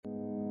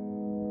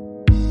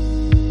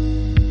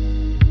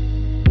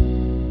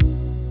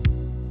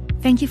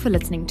Thank you for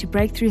listening to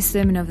Breakthrough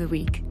Sermon of the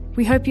Week.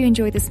 We hope you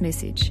enjoy this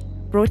message,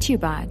 brought to you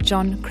by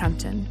John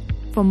Crumpton.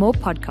 For more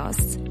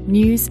podcasts,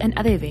 news, and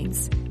other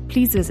events,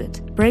 please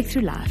visit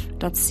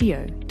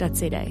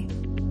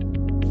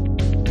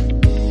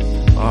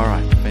breakthroughlife.co.za. All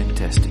right,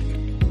 fantastic.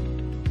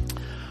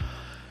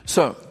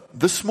 So,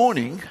 this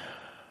morning,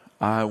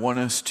 I want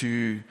us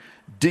to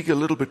dig a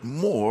little bit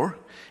more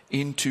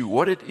into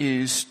what it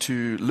is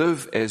to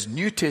live as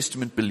New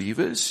Testament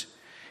believers,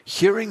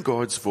 hearing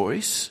God's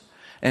voice,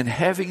 and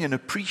having an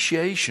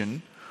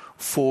appreciation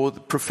for the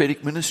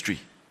prophetic ministry.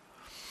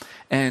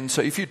 And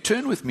so if you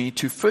turn with me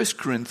to 1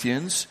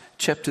 Corinthians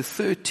chapter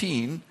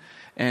 13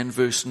 and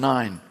verse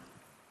 9.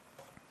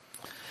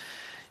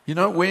 You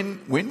know, when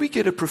we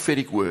get a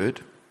prophetic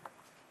word,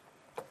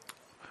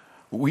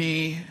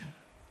 we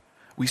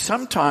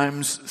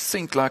sometimes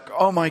think like,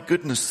 oh my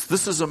goodness,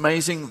 this is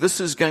amazing,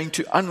 this is going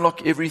to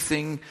unlock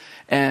everything,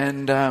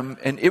 and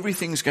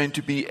everything's going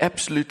to be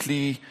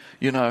absolutely,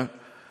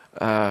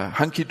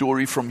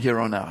 hunky-dory from here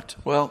on out.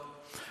 Well,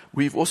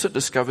 we've also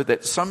discovered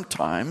that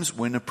sometimes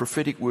when a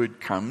prophetic word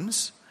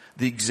comes,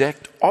 the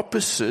exact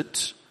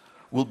opposite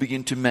will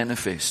begin to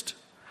manifest.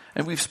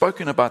 And we've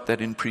spoken about that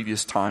in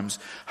previous times,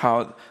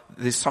 how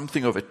there's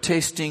something of a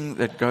testing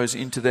that goes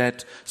into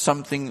that,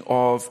 something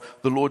of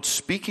the Lord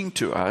speaking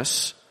to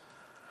us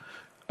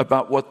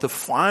about what the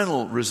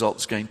final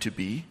result's going to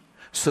be,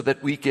 so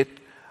that we get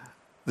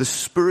the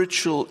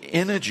spiritual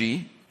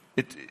energy.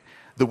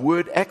 The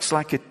word acts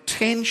like a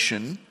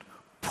tension,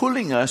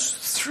 pulling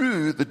us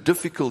through the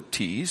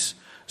difficulties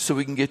so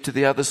we can get to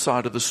the other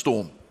side of the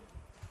storm.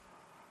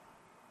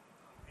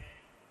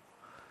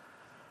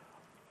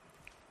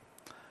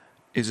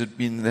 Has it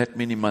been that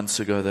many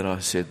months ago that I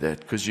said that?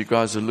 Because you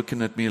guys are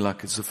looking at me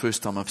like it's the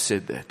first time I've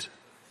said that.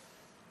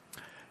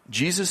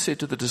 Jesus said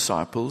to the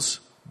disciples,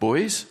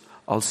 boys,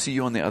 I'll see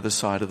you on the other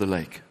side of the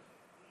lake.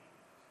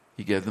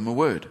 He gave them a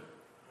word.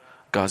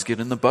 Guys get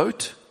in the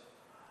boat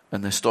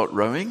and they start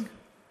rowing,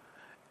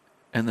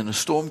 and then a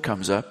storm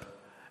comes up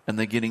and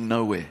they're getting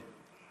nowhere.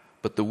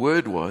 But the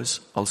word was,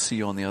 I'll see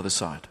you on the other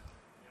side.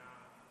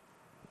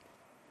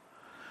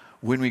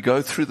 When we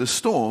go through the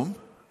storm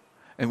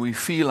and we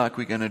feel like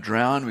we're going to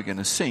drown, we're going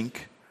to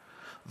sink,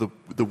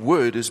 the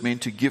word is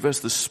meant to give us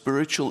the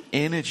spiritual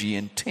energy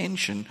and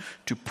tension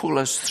to pull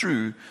us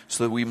through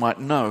so that we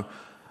might know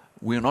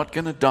we're not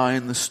going to die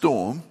in the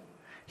storm.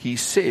 He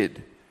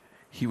said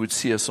He would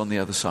see us on the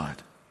other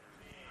side.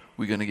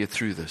 We're going to get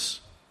through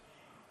this.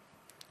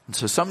 And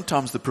so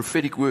sometimes the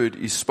prophetic word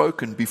is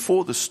spoken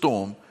before the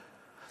storm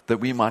that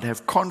we might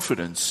have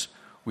confidence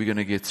we're going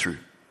to get through.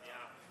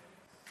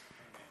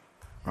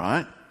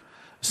 Right?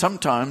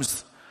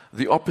 Sometimes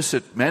the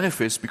opposite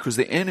manifests because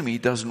the enemy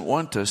doesn't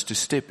want us to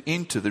step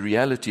into the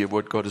reality of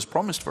what God has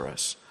promised for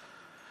us.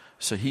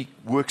 So he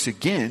works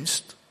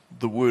against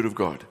the word of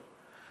God.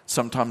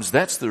 Sometimes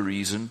that's the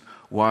reason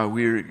why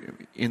we're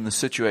in the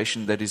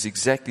situation that is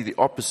exactly the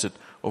opposite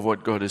of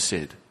what God has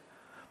said.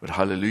 But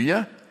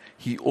hallelujah,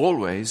 He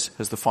always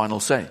has the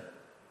final say.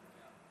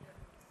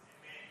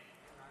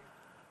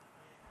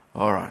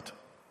 All right.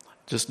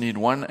 Just need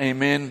one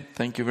amen.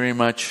 Thank you very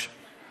much.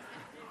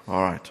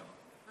 All right.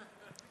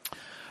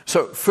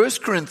 So 1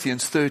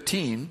 Corinthians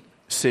 13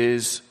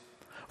 says,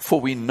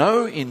 for we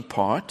know in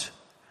part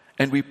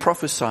and we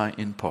prophesy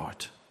in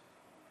part.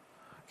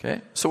 Okay,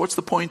 so what's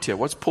the point here?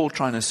 What's Paul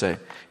trying to say?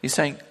 He's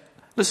saying,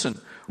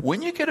 listen,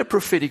 when you get a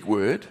prophetic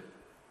word,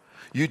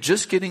 you're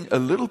just getting a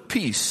little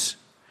piece.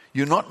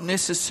 You're not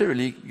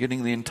necessarily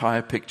getting the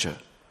entire picture.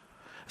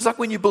 It's like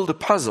when you build a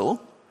puzzle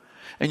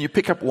and you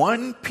pick up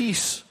one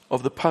piece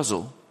of the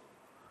puzzle.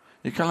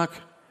 You're kind of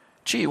like,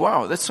 gee,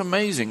 wow, that's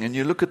amazing. And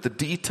you look at the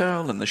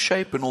detail and the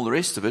shape and all the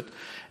rest of it.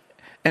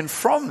 And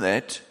from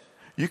that,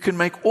 you can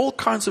make all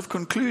kinds of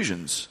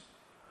conclusions.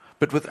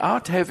 But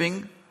without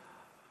having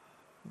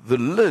the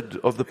lid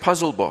of the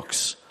puzzle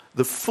box,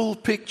 the full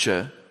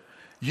picture,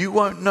 you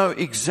won't know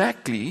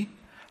exactly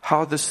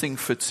how this thing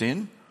fits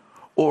in,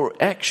 or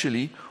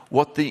actually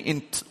what the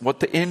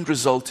end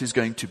result is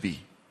going to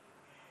be.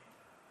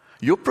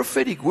 Your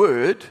prophetic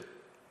word,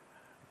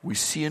 we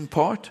see in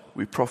part,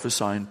 we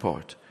prophesy in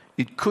part.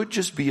 It could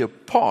just be a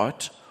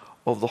part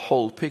of the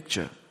whole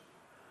picture.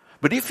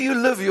 But if you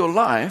live your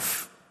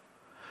life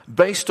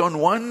based on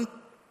one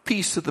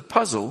piece of the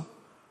puzzle,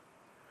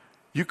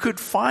 you could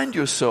find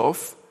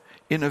yourself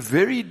in a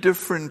very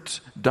different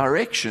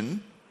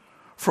direction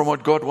from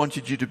what God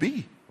wanted you to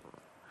be.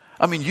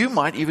 I mean, you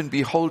might even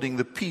be holding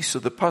the piece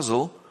of the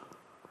puzzle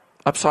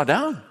upside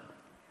down.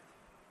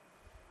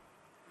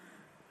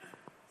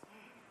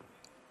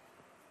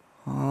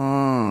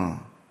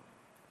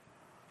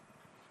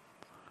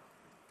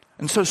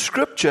 And so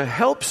Scripture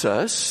helps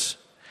us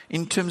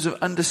in terms of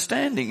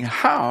understanding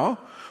how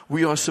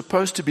we are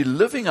supposed to be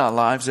living our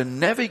lives and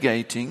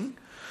navigating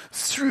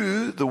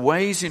through the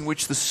ways in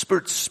which the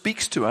Spirit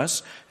speaks to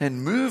us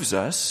and moves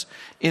us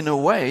in a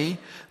way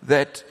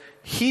that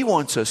He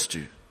wants us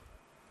to.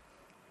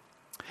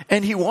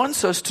 And He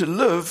wants us to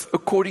live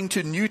according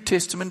to New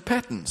Testament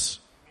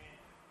patterns.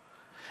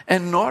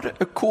 and not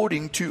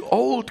according to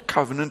Old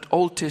Covenant,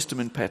 Old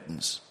Testament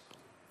patterns.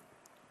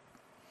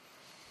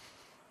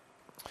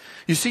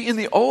 You see, in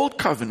the Old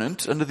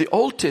Covenant, under the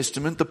Old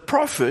Testament, the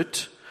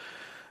prophet,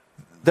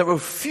 there were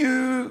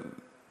few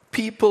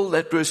people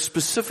that were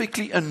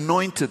specifically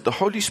anointed. The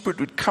Holy Spirit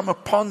would come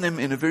upon them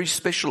in a very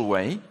special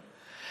way,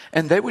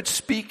 and they would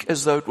speak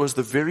as though it was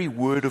the very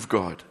word of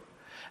God.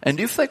 And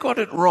if they got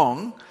it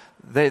wrong,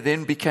 they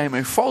then became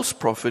a false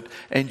prophet,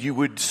 and you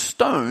would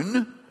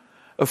stone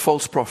a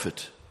false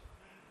prophet.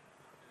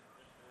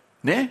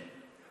 Ne?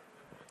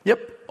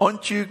 Yep.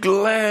 Aren't you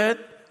glad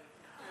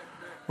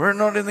we're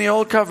not in the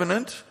Old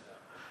Covenant?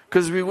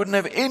 Because we wouldn't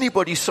have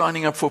anybody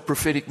signing up for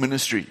prophetic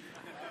ministry.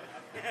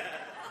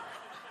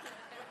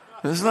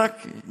 It's like,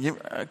 you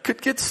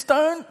could get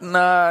stoned?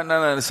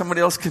 No.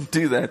 Somebody else can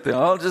do that.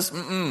 I'll just,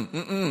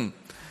 You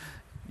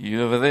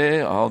over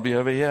there, I'll be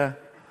over here.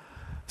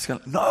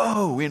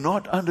 No, we're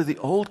not under the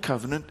Old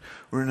Covenant.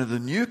 We're under the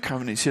New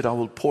Covenant. He said, I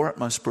will pour out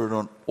my Spirit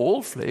on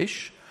all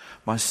flesh.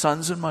 My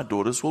sons and my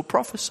daughters will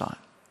prophesy.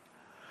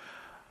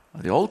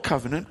 The Old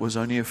Covenant was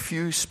only a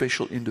few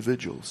special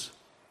individuals.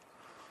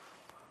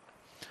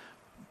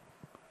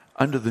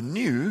 Under the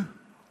New,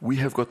 we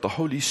have got the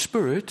Holy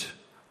Spirit.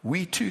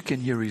 We too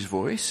can hear His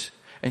voice.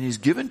 And He's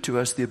given to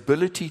us the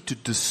ability to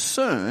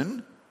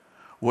discern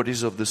what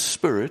is of the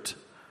Spirit,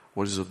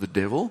 what is of the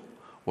devil,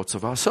 what's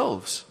of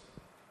ourselves.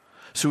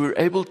 So we're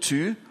able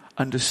to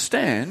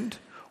understand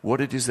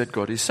what it is that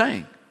God is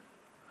saying.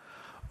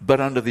 But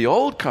under the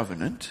Old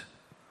Covenant,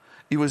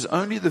 it was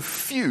only the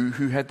few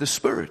who had the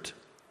Spirit.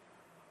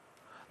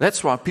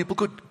 That's why people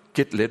could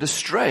get led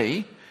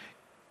astray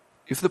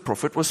if the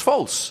prophet was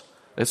false.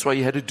 That's why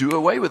you had to do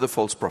away with the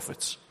false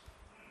prophets.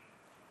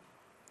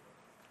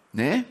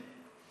 Ne?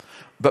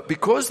 But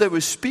because they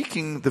were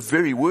speaking the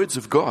very words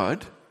of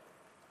God,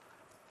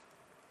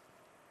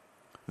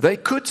 they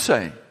could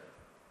say,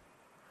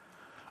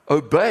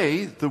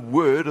 obey the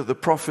word of the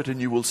prophet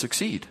and you will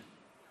succeed.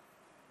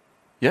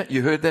 Yeah,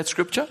 you heard that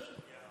scripture?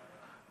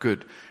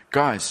 Good.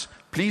 Guys,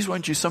 please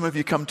won't you, some of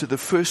you come to the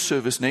first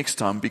service next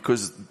time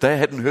because they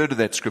hadn't heard of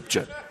that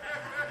scripture.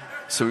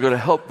 So we've got to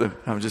help them.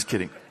 I'm just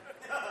kidding.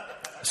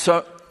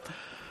 So,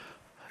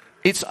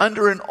 it's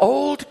under an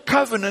old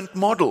covenant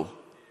model.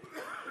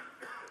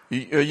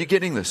 Are you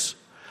getting this?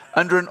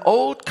 Under an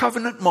old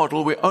covenant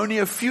model where only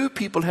a few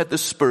people had the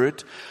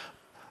Spirit,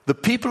 the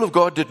people of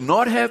God did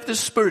not have the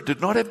Spirit, did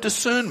not have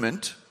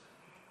discernment.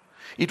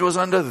 It was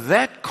under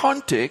that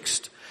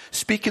context,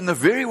 speaking the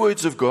very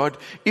words of God.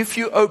 If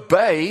you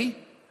obey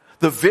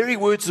the very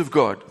words of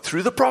God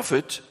through the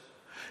prophet,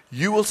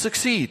 you will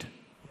succeed.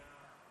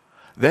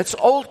 That's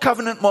old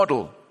covenant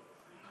model.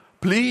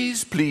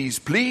 Please, please,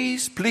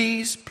 please,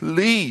 please,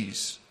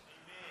 please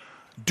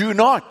do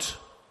not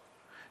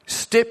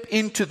step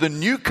into the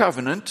new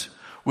covenant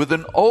with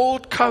an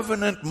old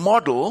covenant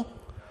model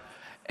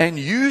and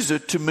use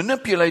it to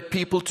manipulate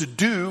people to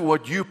do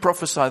what you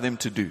prophesy them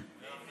to do.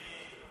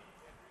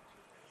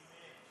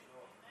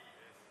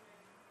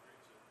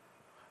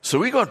 So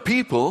we got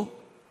people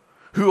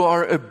who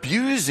are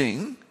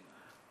abusing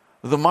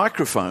the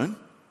microphone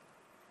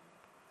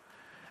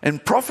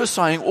and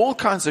prophesying all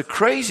kinds of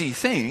crazy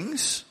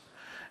things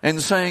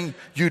and saying,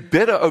 you'd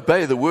better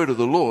obey the word of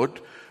the Lord,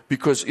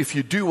 because if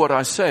you do what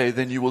I say,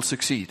 then you will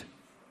succeed.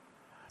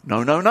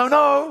 No, no, no,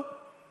 no.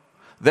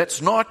 That's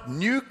not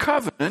new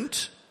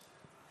covenant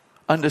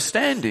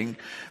understanding,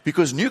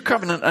 because new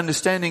covenant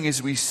understanding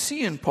is we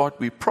see in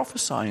part, we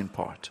prophesy in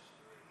part.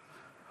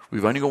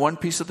 We've only got one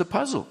piece of the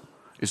puzzle.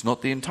 It's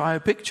not the entire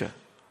picture.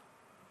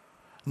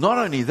 Not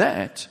only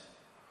that,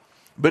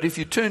 but if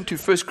you turn to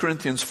 1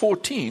 Corinthians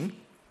 14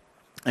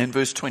 and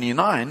verse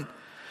 29,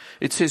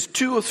 it says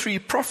 2 or 3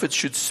 prophets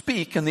should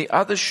speak and the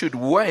others should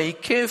weigh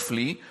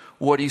carefully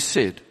what is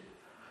said.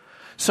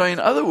 So in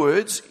other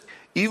words,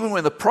 even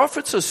when the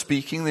prophets are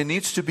speaking, there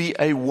needs to be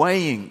a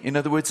weighing. In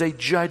other words, a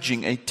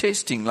judging, a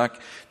testing. Like,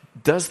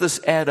 does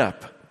this add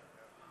up?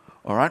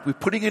 All right, we're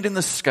putting it in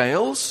the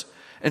scales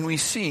and we're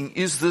seeing,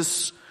 is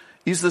this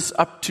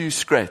up to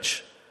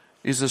scratch?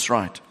 Is this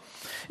right?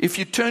 If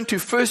you turn to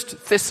 1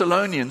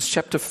 Thessalonians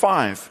chapter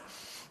 5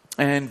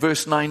 and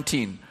verse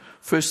 19.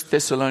 1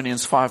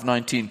 Thessalonians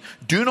 5:19.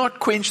 Do not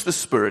quench the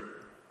Spirit.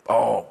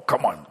 Oh,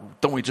 come on.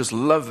 Don't we just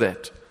love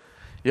that?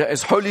 Yeah,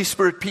 as Holy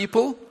Spirit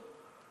people,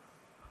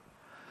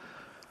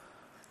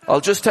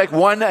 I'll just take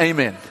one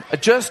amen.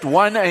 Just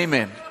one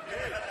amen.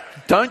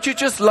 Don't you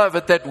just love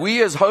it that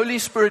we as Holy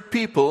Spirit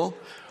people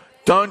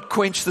don't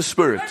quench the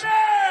Spirit?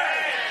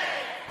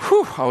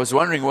 Whew, I was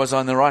wondering, was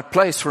I in the right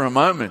place for a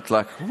moment?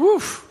 Like,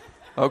 woof.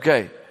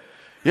 Okay.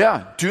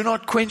 Yeah, do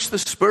not quench the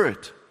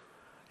Spirit.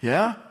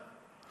 Yeah?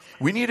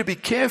 We need to be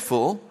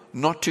careful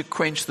not to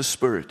quench the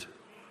Spirit.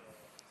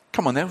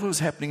 Come on, that was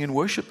happening in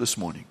worship this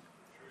morning.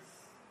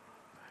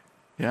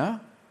 Yeah?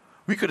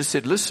 We could have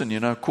said, listen,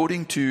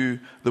 according to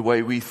the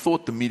way we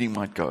thought the meeting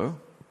might go,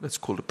 that's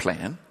called a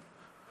plan.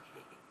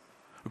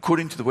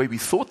 According to the way we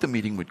thought the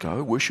meeting would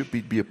go, worship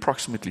would be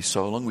approximately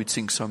so long. We'd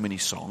sing so many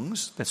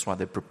songs. That's why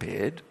they're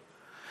prepared.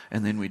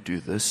 And then we'd do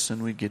this,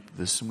 and we'd get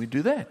this, and we'd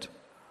do that.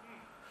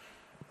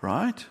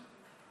 Right?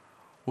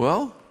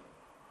 Well,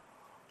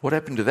 what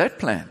happened to that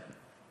plan?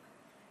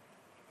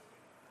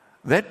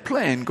 That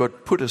plan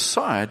got put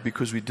aside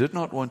because we did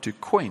not want to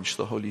quench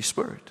the Holy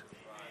Spirit.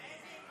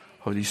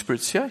 Holy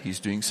Spirit's here. He's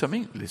doing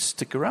something. Let's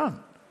stick around.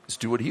 Let's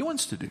do what He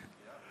wants to do.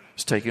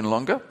 It's taking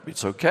longer.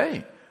 It's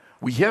okay.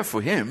 We're here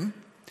for Him.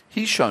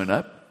 He's shown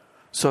up.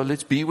 So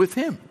let's be with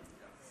Him.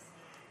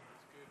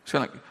 It's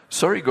kind of like,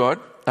 sorry, God,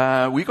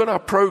 we got our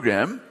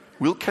program.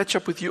 We'll catch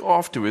up with you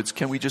afterwards.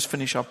 Can we just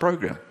finish our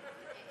program?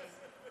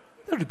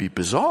 That would be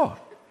bizarre.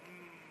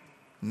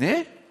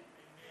 Ne?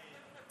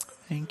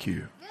 Thank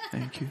you.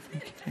 Thank you.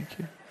 Thank you. Thank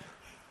you.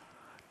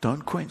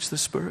 Don't quench the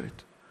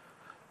Spirit.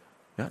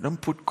 Yeah,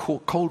 don't put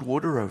cold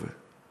water over it.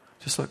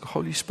 Just like,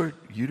 Holy Spirit,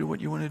 you do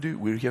what you want to do.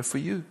 We're here for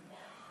you.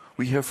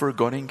 We're here for a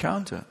God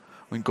encounter.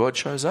 When God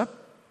shows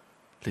up,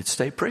 let's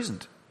stay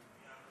present.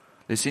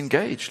 Let's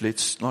engage.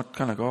 Let's not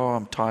kind of go,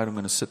 I'm tired, I'm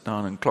going to sit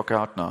down and clock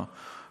out now.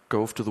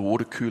 Go off to the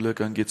water cooler,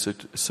 go and get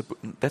a sip.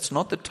 That's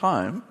not the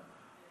time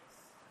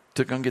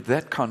to go and get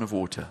that kind of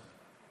water.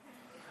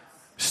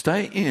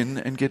 Stay in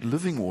and get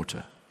living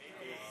water.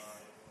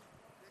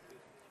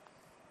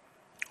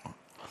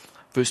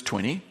 Verse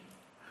 20,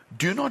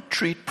 do not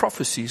treat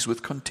prophecies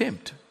with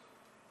contempt.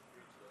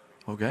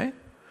 Okay?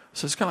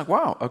 So it's kind of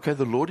like, wow, okay,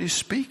 the Lord is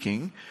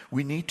speaking.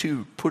 We need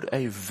to put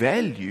a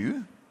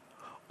value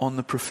on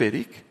the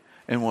prophetic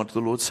and what the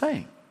Lord's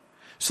saying.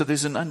 So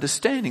there's an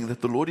understanding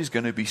that the Lord is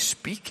going to be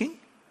speaking.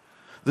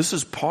 This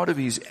is part of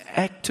His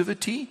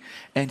activity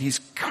and His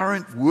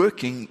current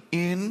working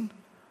in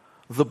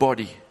the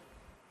body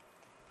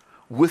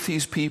with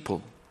His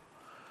people.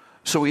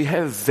 So we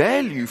have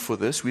value for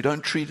this. We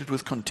don't treat it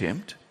with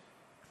contempt,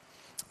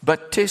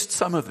 but test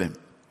some of them.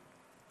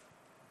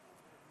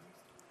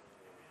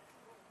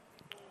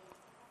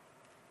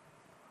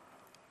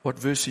 What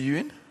verse are you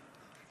in?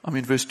 I'm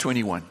in verse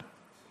 21.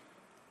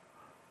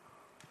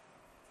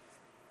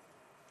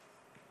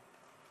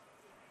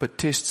 But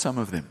test some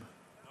of them.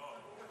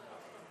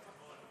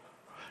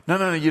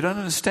 No, you don't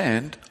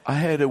understand. I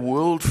had a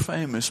world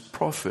famous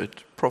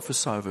prophet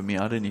prophesy over me.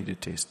 I don't need to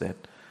test that.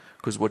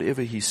 Because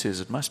whatever he says,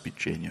 it must be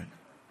genuine.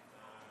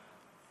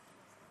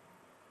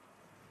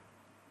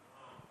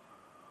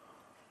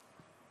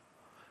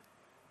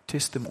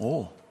 Test them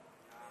all.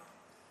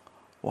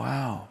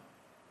 Wow.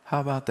 How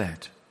about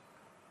that?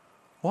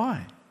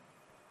 Why?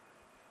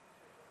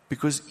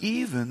 Because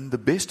even the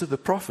best of the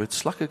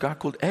prophets, like a guy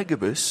called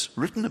Agabus,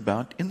 written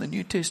about in the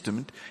New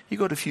Testament, he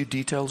got a few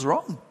details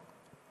wrong.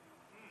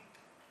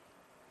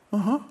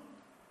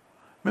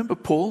 Remember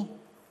Paul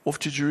off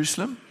to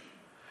Jerusalem?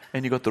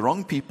 And he got the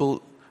wrong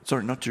people,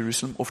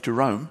 off to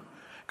Rome.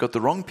 Got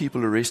the wrong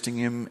people arresting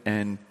him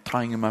and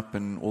tying him up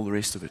and all the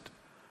rest of it.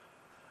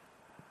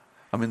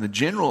 I mean, the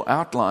general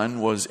outline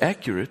was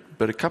accurate,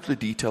 but a couple of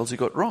details he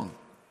got wrong.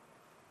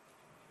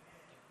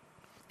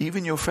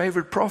 Even your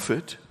favorite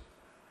prophet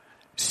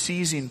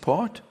sees in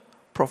part,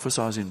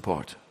 prophesies in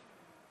part.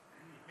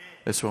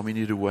 That's why we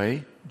need to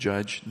weigh,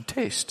 judge, and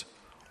test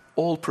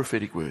all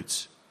prophetic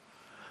words.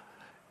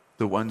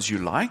 The ones you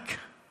like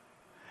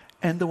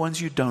and the ones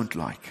you don't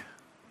like.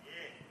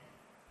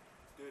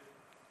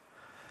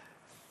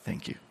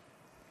 Thank you.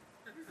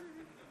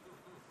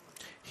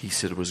 He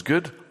said it was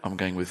good. I'm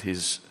going with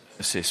his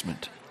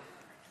assessment.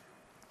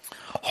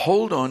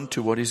 Hold on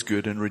to what is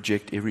good and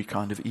reject every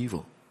kind of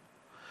evil.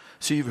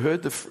 So you've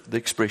heard the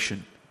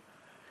expression,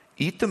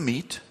 eat the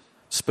meat,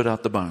 spit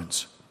out the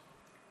bones.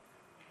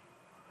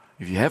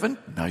 If you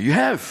haven't, now you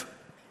have.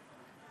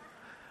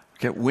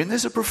 Okay, when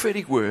there's a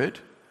prophetic word,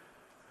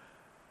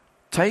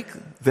 take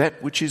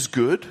that which is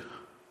good,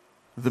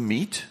 the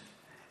meat,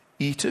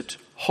 eat it,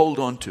 hold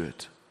on to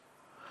it.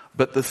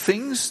 But the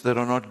things that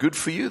are not good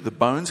for you, the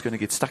bones going to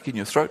get stuck in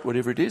your throat,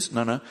 whatever it is,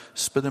 no,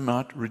 spit them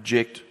out,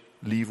 reject,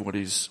 leave what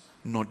is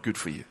not good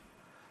for you.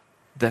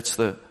 That's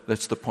the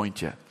point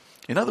here.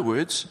 In other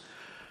words,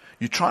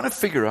 you're trying to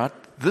figure out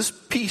this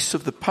piece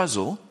of the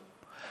puzzle.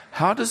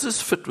 How does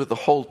this fit with the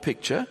whole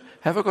picture?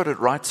 Have I got it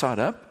right side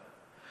up?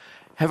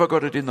 Have I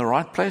got it in the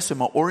right place?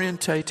 Am I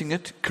orientating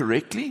it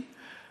correctly?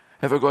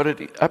 Have I got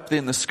it up there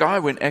in the sky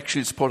when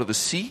actually it's part of the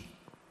sea?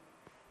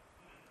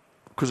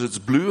 Because it's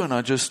blue and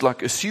I just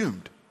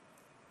assumed.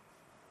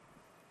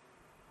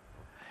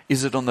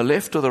 Is it on the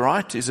left or the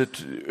right? Is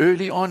it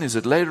early on? Is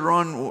it later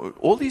on?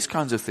 All these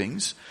kinds of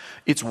things.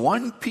 It's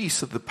one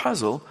piece of the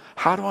puzzle.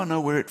 How do I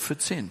know where it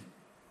fits in?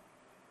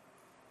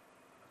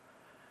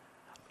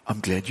 I'm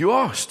glad you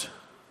asked.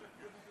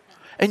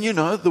 And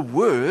the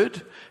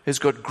Word has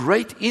got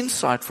great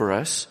insight for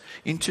us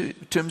in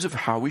terms of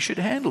how we should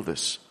handle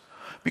this.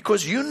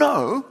 Because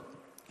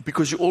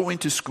because you all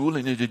went to school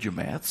and you did your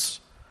maths,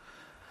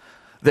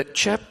 that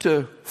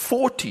chapter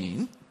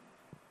 14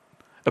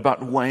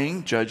 about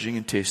weighing, judging,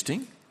 and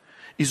testing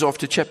is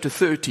after chapter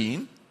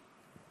 13,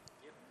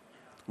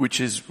 which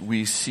is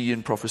we see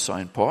and prophesy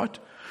in part,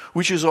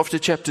 which is after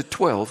chapter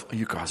 12. Oh,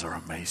 you guys are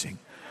amazing.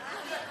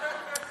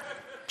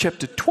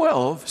 Chapter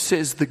 12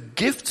 says the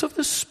gifts of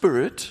the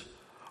Spirit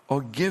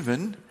are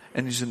given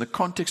and is in the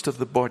context of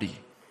the body.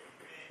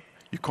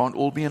 You can't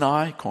all be an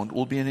eye, can't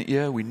all be an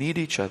ear. We need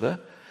each other.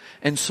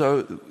 And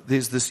so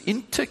there's this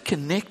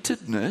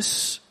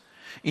interconnectedness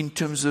in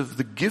terms of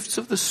the gifts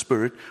of the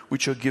Spirit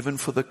which are given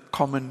for the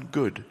common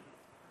good.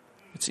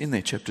 It's in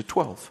there, chapter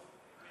 12.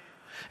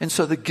 And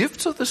so the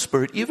gifts of the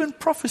Spirit, even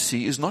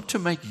prophecy, is not to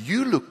make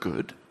you look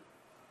good.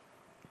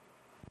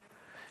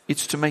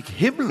 It's to make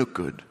Him look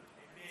good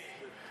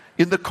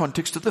in the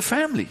context of the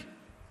family.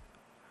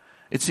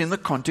 It's in the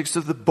context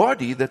of the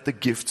body that the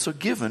gifts are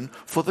given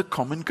for the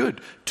common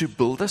good, to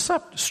build us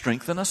up,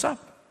 strengthen us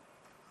up.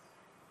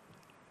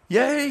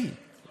 Yay!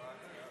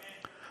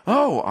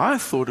 Oh, I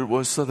thought it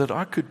was so that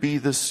I could be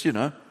this,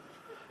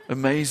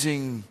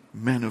 amazing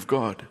man of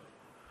God.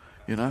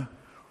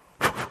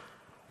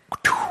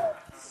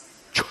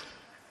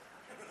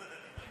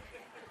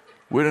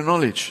 Word of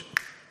knowledge.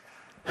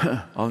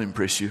 I'll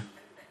impress you.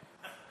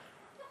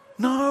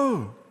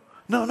 No.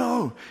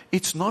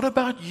 It's not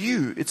about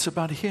you. It's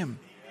about Him.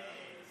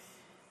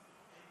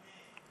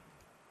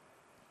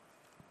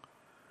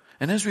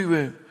 And as we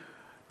were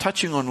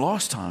touching on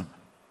last time,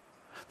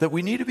 that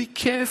we need to be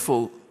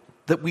careful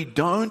that we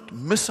don't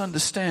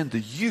misunderstand the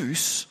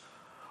use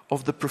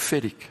of the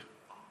prophetic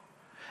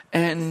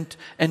and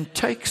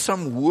take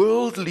some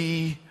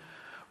worldly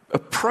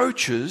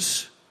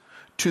approaches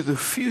to the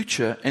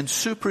future and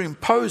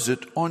superimpose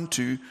it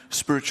onto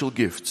spiritual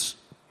gifts.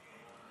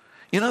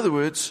 In other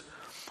words,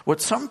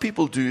 what some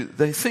people do,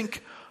 they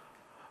think,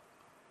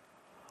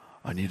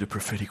 I need a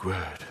prophetic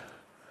word.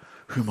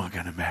 Who am I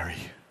going to marry?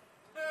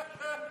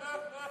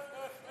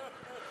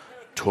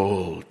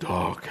 Tall,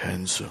 dark,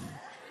 handsome.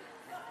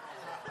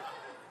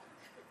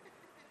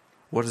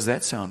 What does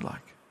that sound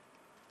like?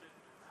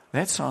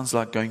 That sounds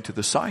like going to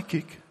the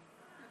psychic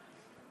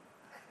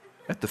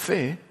at the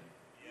fair,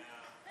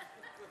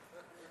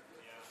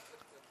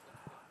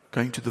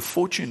 going to the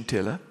fortune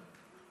teller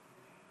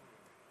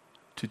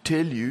to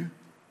tell you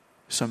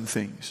some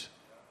things.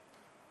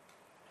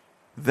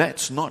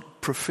 That's not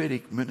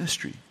prophetic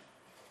ministry.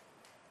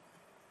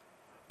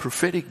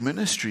 Prophetic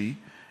ministry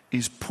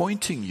is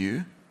pointing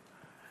you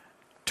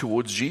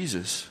towards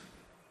Jesus.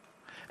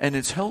 And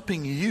it's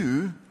helping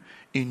you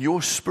in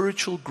your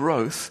spiritual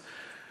growth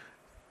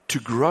to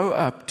grow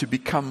up to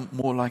become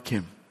more like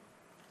Him.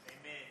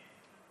 Amen.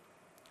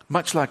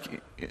 Much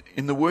like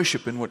in the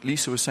worship and what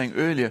Lisa was saying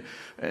earlier,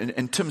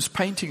 and Tim's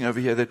painting over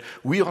here, that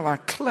we are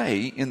like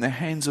clay in the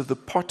hands of the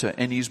potter,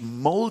 and He's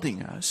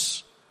molding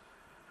us,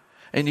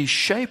 and He's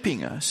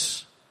shaping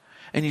us,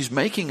 and He's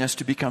making us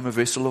to become a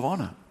vessel of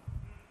honor.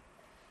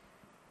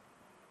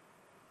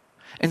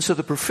 And so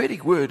the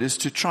prophetic word is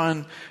to try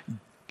and,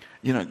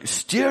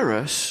 steer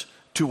us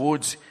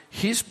towards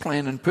His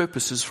plan and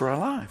purposes for our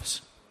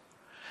lives.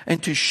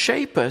 And to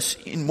shape us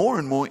in more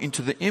and more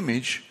into the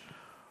image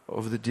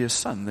of the dear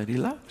Son that He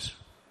loves.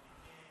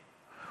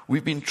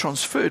 We've been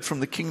transferred from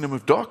the kingdom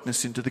of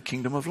darkness into the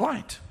kingdom of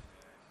light.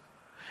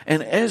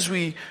 And as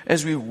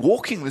we're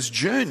walking this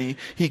journey,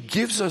 He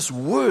gives us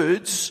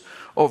words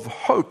of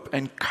hope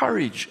and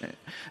courage,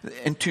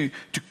 and to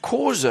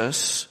cause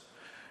us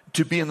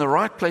to be in the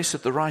right place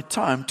at the right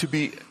time, to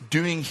be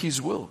doing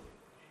His will.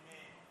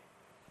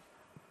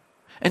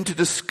 And to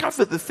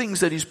discover the things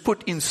that He's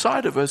put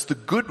inside of us, the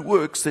good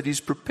works that He's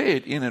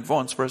prepared in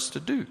advance for us to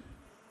do.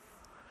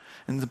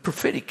 And the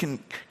prophetic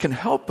can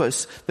help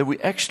us that we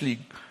actually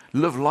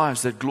live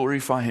lives that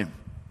glorify Him.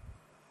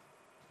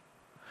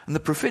 And the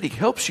prophetic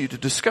helps you to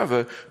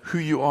discover who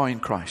you are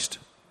in Christ.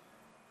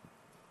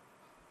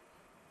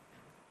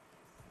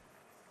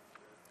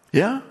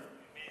 Yeah?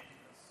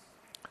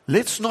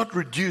 Let's not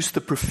reduce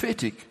the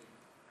prophetic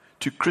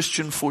to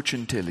Christian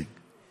fortune telling.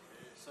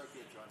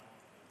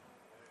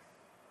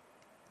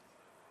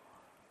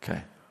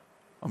 Okay.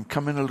 I'm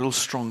coming a little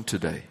strong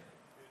today.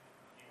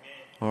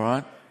 All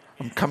right?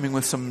 I'm coming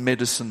with some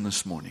medicine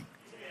this morning.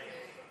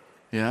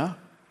 Yeah?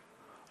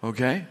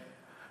 Okay?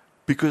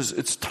 Because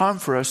it's time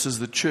for us as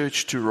the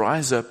church to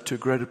rise up to a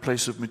greater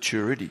place of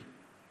maturity.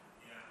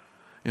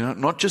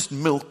 Not just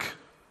milk.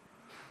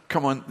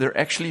 Come on, they're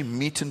actually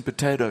meat and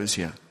potatoes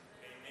here.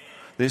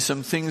 There's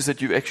some things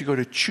that you've actually got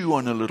to chew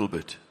on a little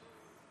bit.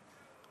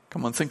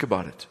 Come on, think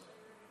about it.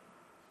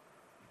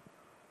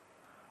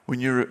 When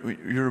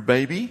you're a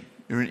baby,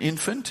 you're an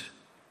infant,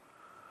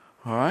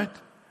 all right?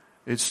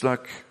 It's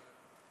like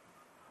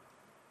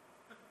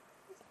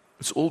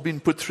it's all been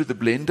put through the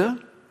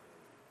blender.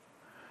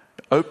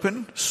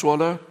 Open,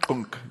 swallow,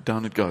 clunk,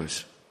 down it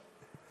goes.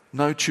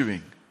 No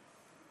chewing.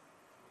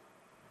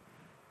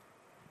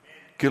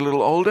 Get a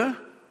little older,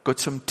 got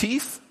some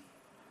teeth.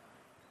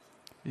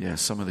 Yeah,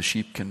 some of the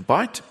sheep can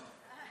bite.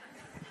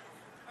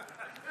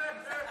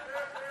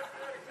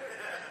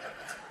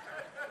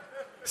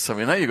 So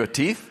we know you got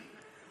teeth.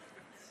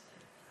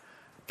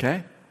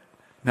 Okay.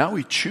 Now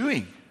we're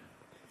chewing.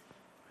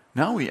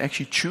 Now we're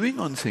actually chewing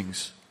on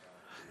things.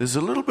 There's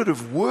a little bit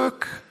of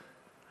work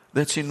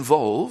that's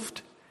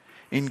involved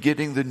in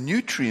getting the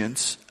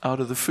nutrients out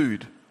of the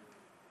food.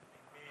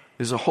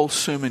 There's a whole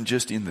sermon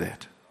just in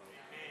that.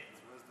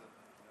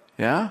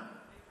 Yeah?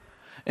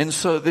 And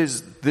so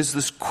there's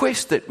this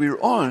quest that we're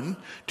on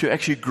to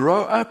actually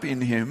grow up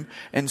in Him,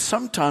 and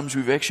sometimes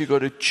we've actually got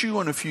to chew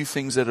on a few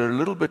things that are a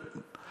little bit,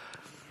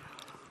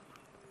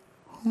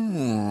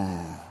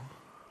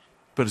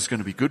 but it's going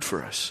to be good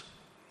for us.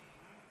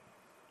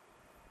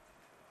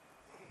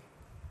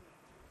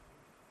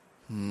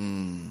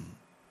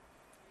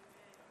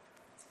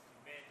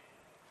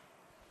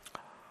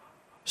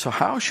 So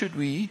how should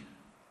we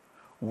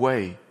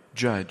weigh,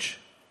 judge,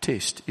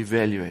 test,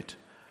 evaluate?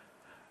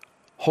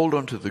 Hold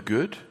on to the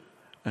good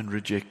and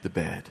reject the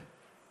bad.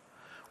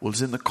 Well,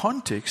 it's in the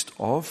context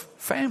of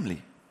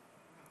family,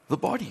 the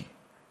body.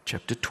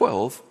 Chapter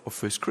 12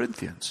 of 1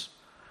 Corinthians.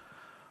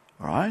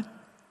 All right?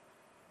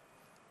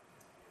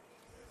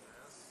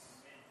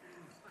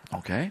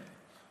 Okay.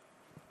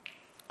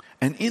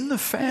 And in the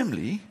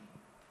family,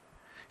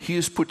 He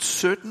has put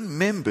certain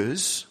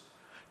members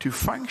to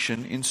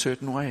function in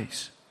certain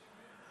ways.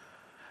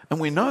 And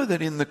we know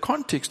that in the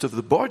context of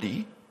the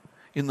body,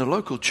 in the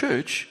local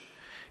church,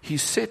 He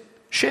set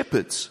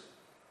shepherds,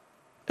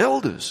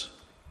 elders,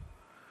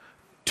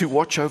 to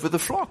watch over the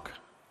flock.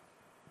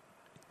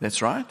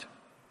 That's right.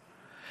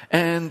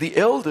 And the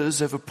elders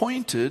have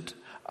appointed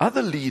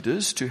other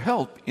leaders to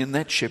help in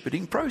that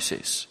shepherding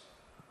process.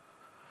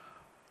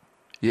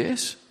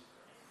 Yes?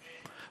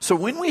 So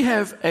when we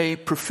have a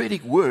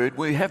prophetic word,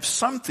 we have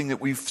something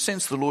that we've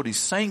sensed the Lord is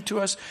saying to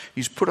us,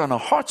 He's put on our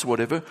hearts,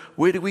 whatever,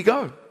 where do we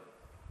go?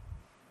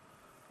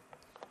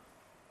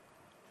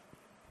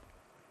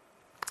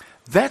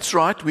 That's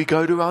right, we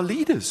go to our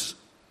leaders.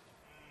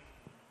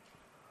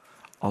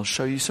 I'll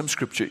show you some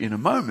scripture in a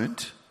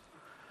moment,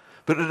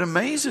 but it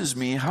amazes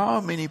me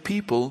how many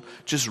people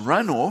just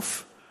run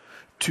off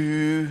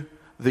to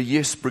the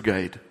yes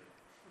brigade.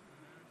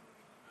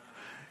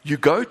 You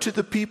go to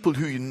the people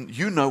who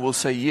you know will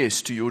say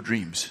yes to your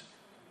dreams.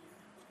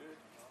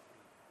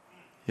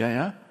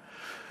 Yeah?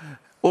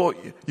 Or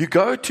you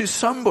go to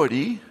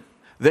somebody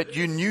that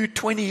you knew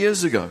 20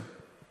 years ago.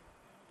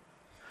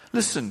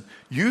 Listen,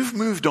 you've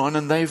moved on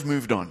and they've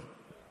moved on.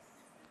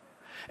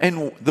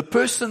 And the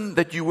person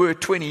that you were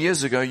 20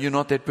 years ago, you're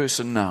not that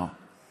person now.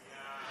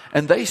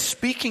 And they're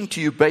speaking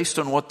to you based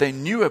on what they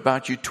knew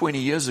about you 20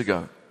 years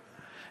ago.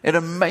 It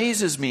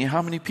amazes me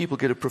how many people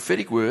get a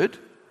prophetic word.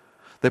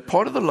 They're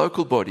part of the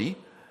local body.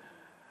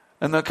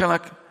 And they're kind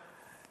of like,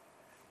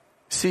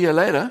 see you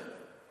later.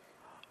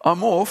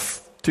 I'm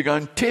off to go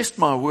and test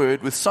my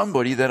word with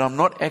somebody that I'm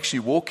not actually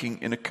walking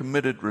in a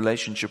committed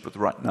relationship with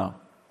right now.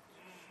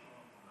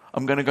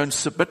 I'm going to go and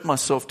submit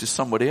myself to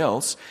somebody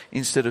else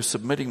instead of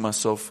submitting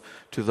myself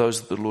to those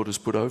that the Lord has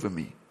put over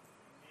me.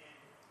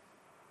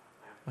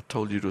 I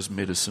told you it was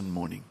medicine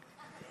morning.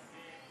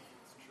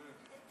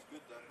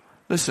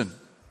 Listen,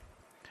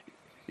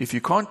 if you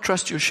can't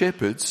trust your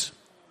shepherds,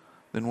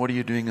 then what are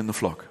you doing in the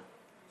flock?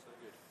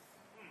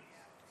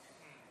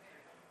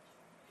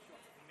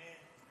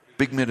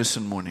 Big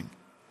medicine morning.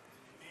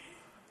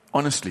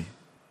 Honestly.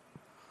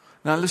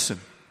 Now listen,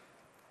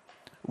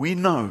 we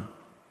know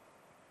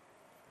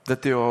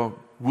that there are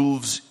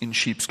wolves in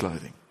sheep's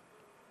clothing.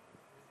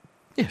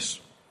 Yes.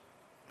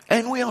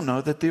 And we all know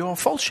that there are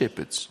false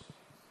shepherds.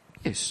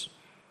 Yes.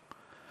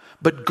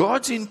 But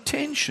God's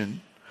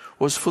intention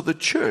was for the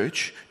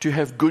church to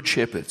have good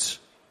shepherds.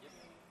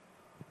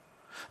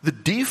 The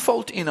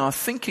default in our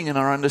thinking and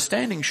our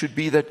understanding should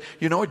be that,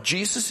 you know what,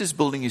 Jesus is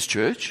building His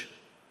church,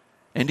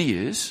 and He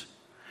is,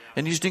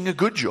 and He's doing a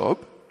good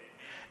job,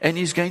 and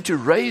He's going to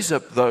raise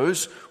up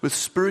those with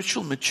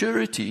spiritual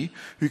maturity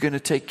who are going to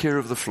take care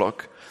of the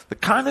flock. The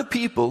kind of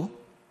people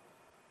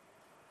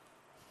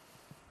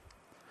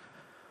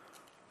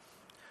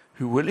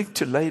who are willing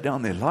to lay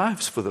down their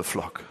lives for the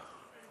flock,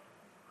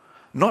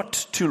 not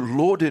to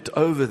lord it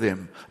over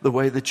them the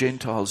way the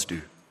Gentiles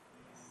do.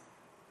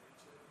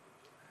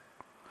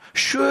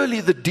 Surely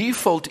the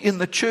default in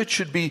the church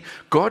should be,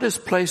 God has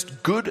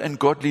placed good and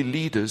godly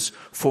leaders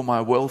for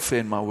my welfare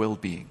and my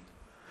well-being.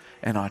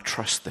 And I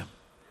trust them.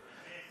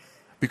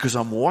 Because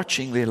I'm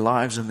watching their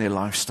lives and their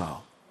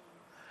lifestyle.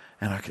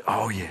 And I can,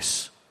 oh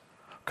yes,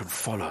 can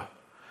follow,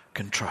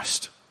 can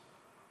trust.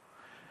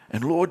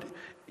 And Lord,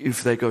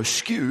 if they go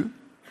skew,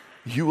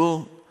 you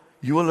will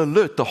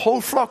alert, the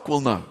whole flock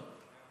will know.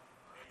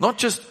 Not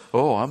just,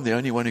 oh, I'm the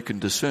only one who can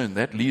discern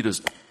that,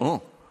 leaders,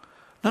 oh.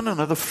 No,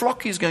 the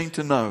flock is going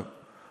to know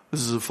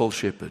this is a false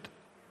shepherd.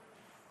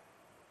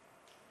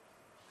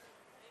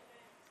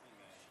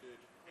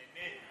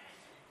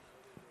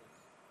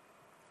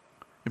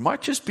 It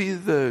might just be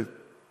the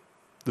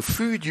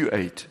food you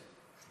ate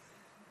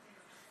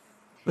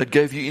that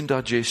gave you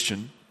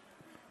indigestion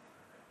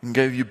and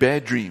gave you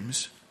bad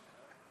dreams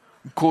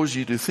and caused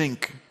you to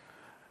think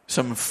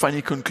some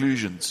funny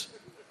conclusions.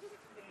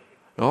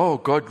 Oh,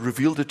 God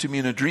revealed it to me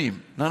in a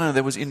dream. No,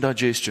 there was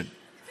indigestion.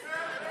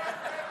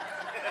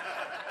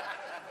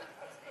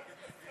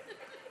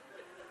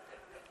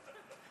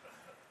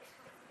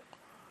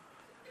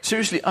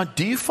 Seriously, our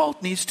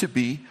default needs to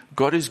be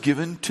God has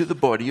given to the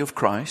body of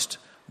Christ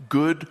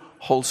good,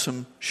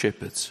 wholesome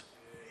shepherds.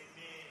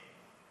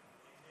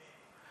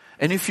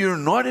 And if you're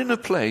not in a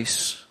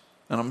place,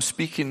 and I'm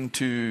speaking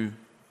to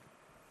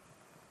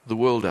the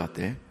world out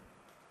there.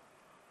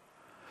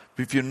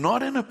 But if you're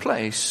not in a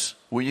place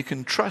where you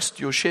can trust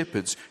your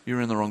shepherds,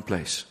 you're in the wrong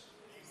place.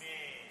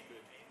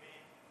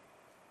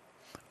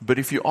 But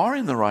if you are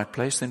in the right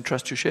place, then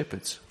trust your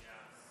shepherds.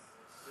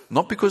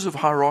 Not because of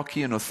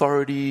hierarchy and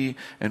authority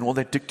and all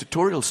that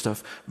dictatorial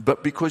stuff,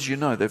 but because you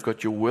know they've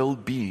got your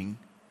well-being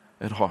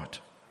at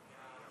heart.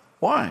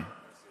 Why?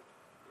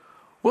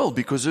 Well,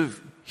 because of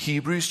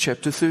Hebrews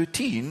chapter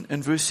 13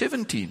 and verse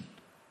 17.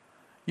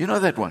 You know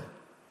that one?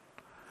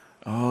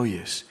 Oh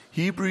yes.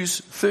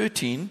 Hebrews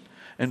 13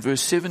 and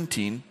verse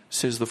 17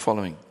 says the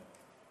following.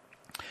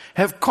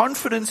 Have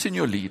confidence in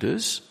your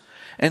leaders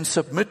and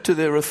submit to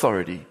their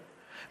authority,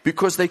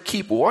 because they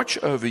keep watch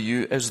over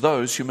you as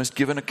those who must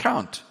give an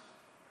account.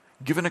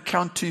 Give an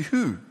account to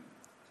who?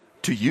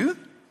 To you?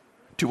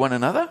 To one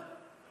another?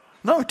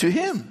 No, to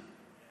Him.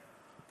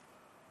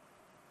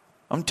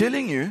 I'm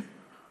telling you,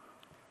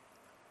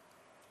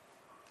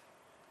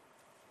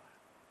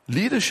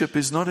 leadership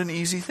is not an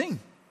easy thing.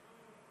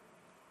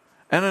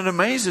 And it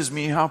amazes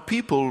me how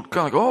people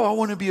kind of like, oh, I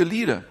want to be a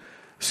leader.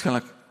 It's kind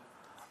of like,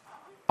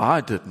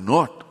 I did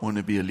not want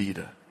to be a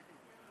leader.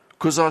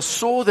 Because I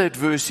saw that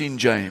verse in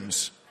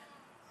James.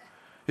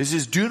 It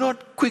says, do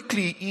not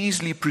quickly,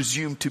 easily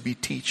presume to be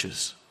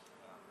teachers,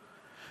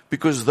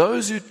 because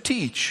those who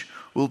teach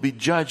will be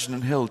judged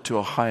and held to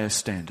a higher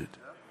standard.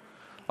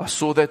 I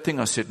saw that thing.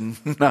 I said,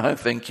 no,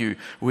 thank you.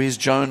 Where's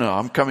Jonah?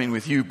 I'm coming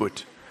with you,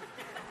 but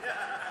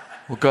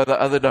we'll go the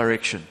other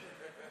direction.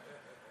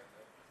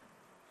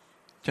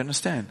 Do you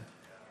understand?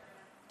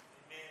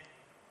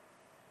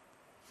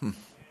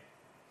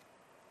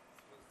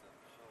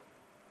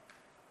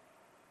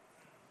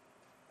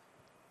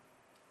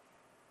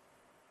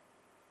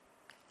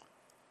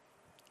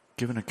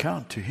 Give an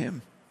account to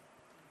Him.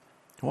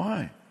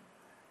 Why?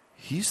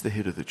 He's the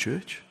head of the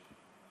church.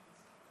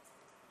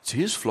 It's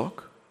His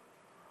flock.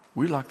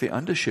 We're like the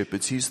under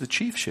shepherds. He's the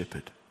chief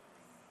shepherd.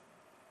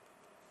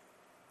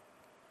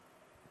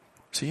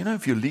 So,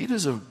 if your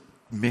leaders are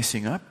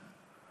messing up,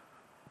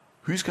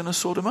 who's going to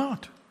sort them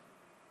out?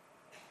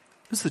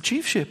 It's the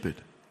chief shepherd.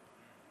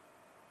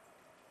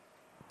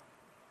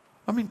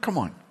 I mean, come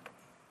on.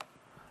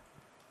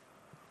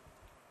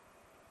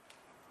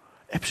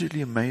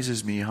 Absolutely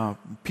amazes me how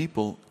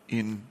people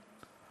in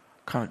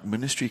kind of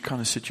ministry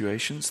kind of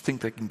situations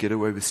think they can get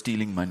away with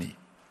stealing money.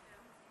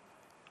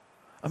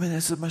 I mean,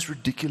 that's the most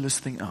ridiculous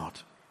thing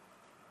out.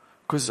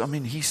 Because,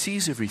 He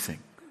sees everything.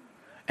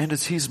 And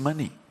it's His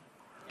money.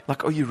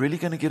 Like, are you really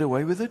going to get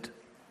away with it?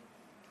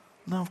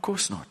 No, of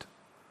course not.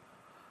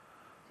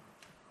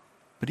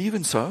 But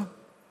even so,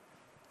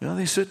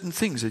 there's certain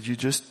things that you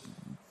just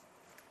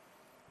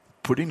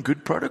put in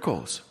good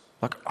protocols.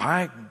 Like,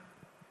 I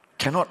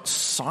cannot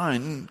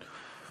sign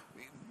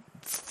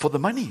for the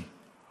money.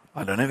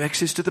 I don't have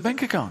access to the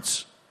bank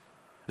accounts.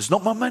 It's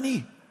not my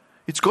money.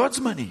 It's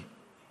God's money.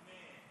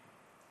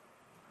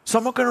 So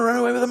I'm not going to run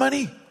away with the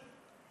money.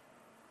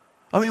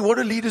 I mean, what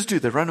do leaders do?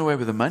 They run away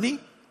with the money,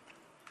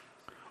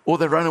 or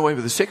they run away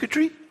with the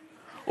secretary,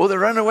 or they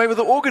run away with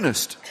the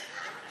organist.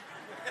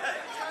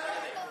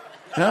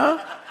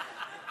 Yeah?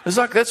 It's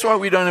like, that's why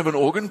we don't have an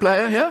organ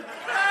player here.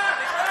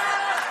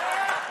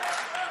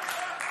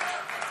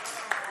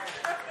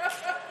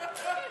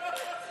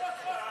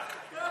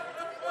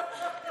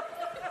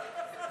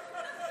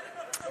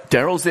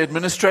 Daryl's the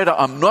administrator.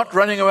 I'm not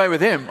running away with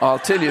him. I'll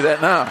tell you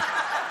that now.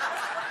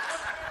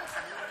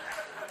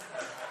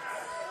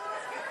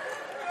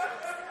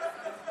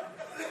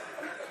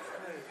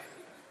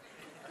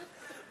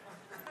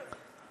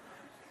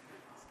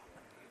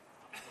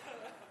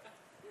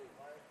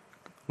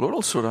 Lord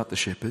will sort out the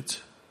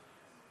shepherds.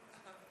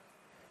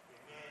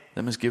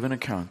 They must give an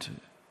account.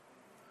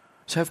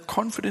 So have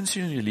confidence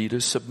in your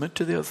leaders, submit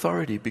to their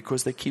authority,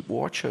 because they keep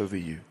watch over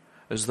you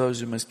as those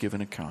who must give an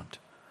account.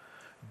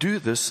 Do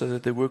this so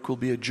that their work will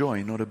be a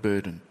joy, not a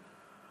burden,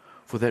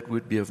 for that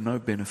would be of no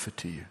benefit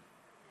to you.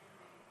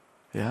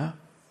 Yeah?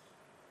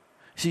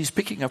 See, he's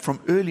picking up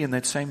from early in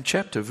that same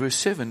chapter. Verse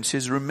 7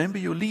 says, remember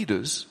your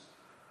leaders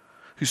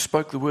who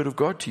spoke the word of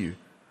God to you.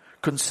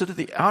 Consider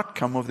the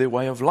outcome of their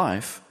way of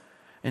life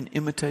and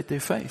imitate their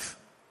faith.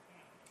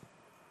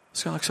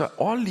 It's kind of like, so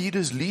are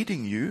leaders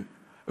leading you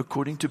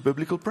according to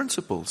biblical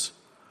principles?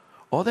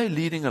 Are they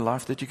leading a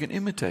life that you can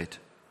imitate?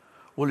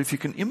 Well, if you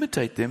can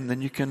imitate them,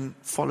 then you can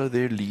follow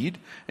their lead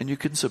and you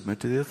can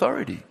submit to their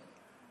authority.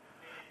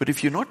 But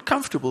if you're not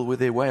comfortable with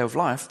their way of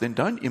life, then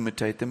don't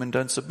imitate them and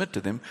don't submit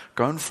to them.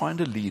 Go and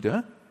find a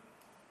leader,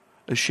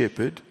 a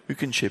shepherd, who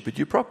can shepherd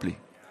you properly.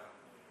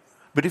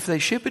 But if they're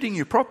shepherding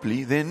you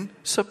properly, then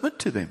submit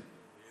to them.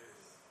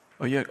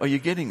 Are you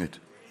getting it?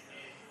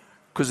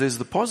 Because there's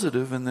the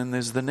positive and then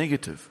there's the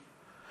negative.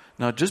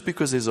 Now, just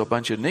because there's a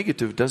bunch of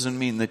negative doesn't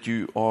mean that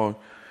you are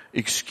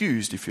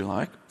excused, if you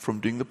like, from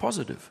doing the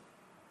positive.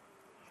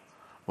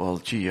 Well,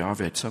 gee, I've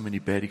had so many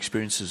bad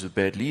experiences with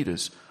bad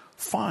leaders.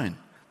 Fine.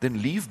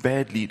 Then leave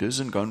bad leaders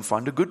and go and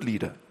find a good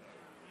leader.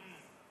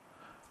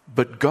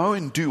 But go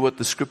and do what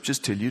the scriptures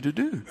tell you to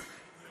do.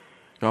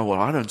 Oh, well,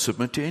 I don't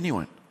submit to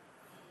anyone.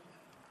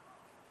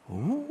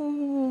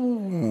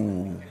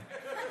 Ooh.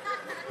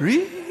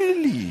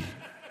 Really?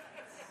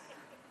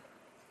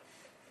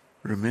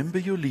 Remember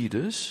your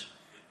leaders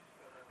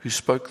who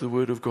spoke the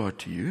word of God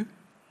to you.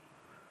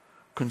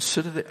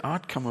 Consider the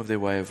outcome of their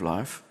way of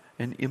life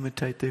and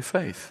imitate their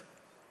faith.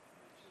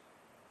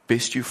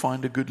 Best you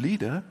find a good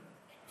leader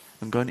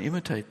and go and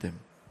imitate them.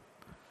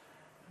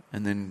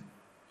 And then,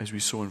 as we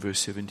saw in verse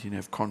 17,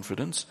 have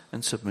confidence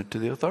and submit to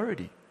the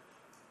authority.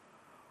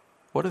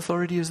 What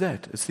authority is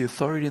that? It's the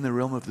authority in the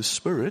realm of the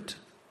Spirit,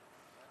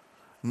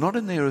 not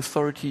in their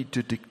authority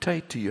to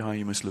dictate to you how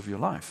you must live your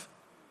life,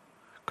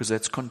 because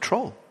that's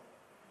control.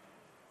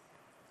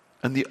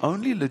 And the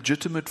only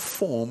legitimate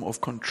form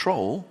of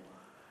control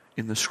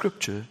in the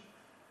Scripture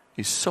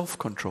is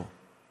self-control.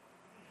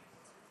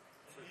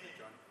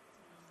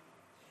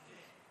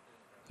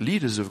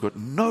 Leaders have got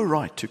no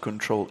right to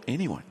control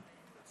anyone.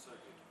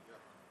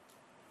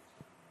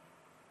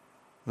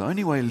 The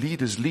only way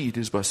leaders lead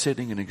is by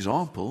setting an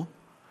example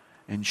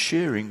and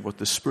sharing what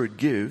the Spirit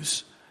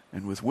gives,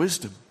 and with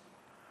wisdom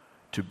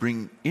to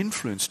bring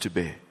influence to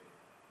bear,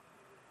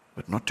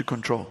 but not to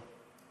control.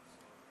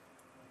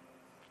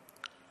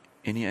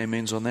 Any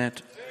amens on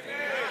that?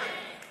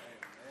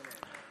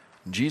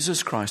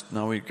 Jesus Christ,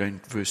 now we're going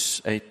to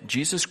verse 8.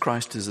 Jesus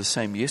Christ is the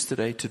same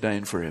yesterday, today,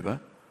 and forever.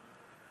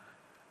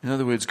 In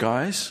other words,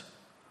 guys,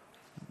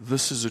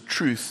 this is a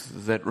truth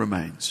that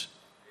remains.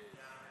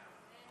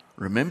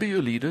 Remember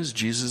your leaders.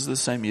 Jesus is the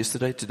same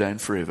yesterday, today,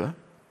 and forever.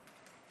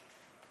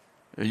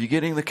 Are you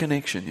getting the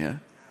connection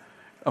here?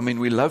 I mean,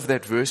 we love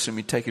that verse and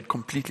we take it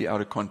completely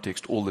out of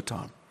context all the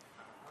time.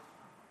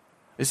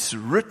 It's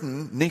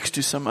written next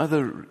to some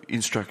other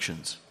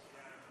instructions.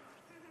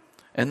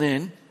 And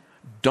then,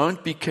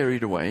 don't be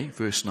carried away,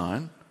 verse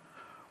 9,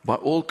 by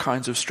all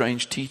kinds of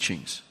strange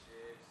teachings.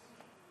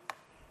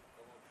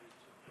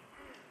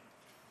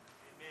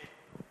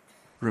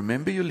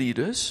 Remember your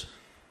leaders.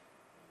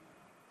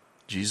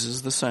 Jesus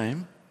is the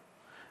same.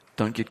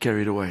 Don't get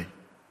carried away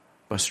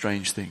by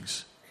strange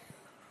things.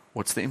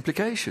 What's the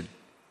implication?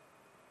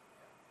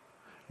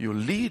 Your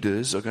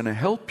leaders are going to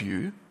help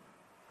you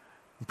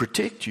and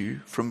protect you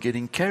from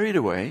getting carried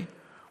away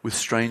with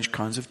strange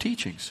kinds of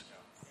teachings.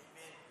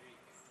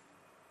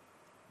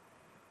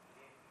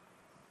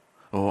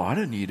 Oh, I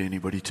don't need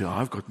anybody to.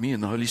 I've got me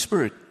and the Holy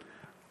Spirit.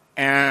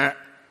 Wrong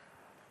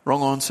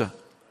answer.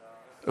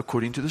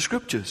 According to the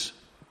Scriptures.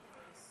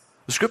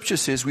 The Scripture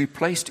says we're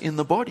placed in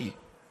the body.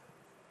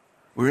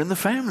 We're in the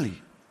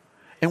family.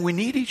 And we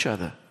need each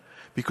other.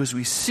 Because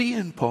we see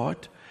in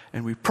part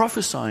and we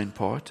prophesy in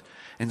part.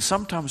 And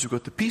sometimes we've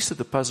got the piece of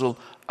the puzzle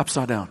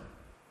upside down.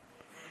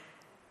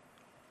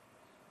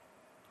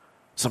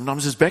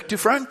 Sometimes it's back to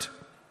front.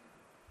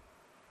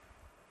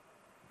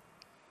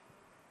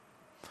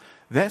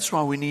 That's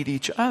why we need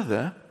each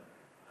other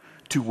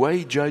to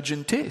weigh, judge,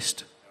 and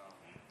test.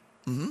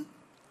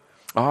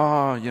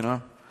 I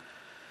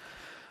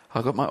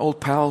got my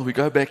old pal, we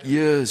go back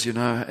years, and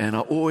I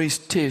always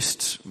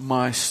test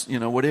my,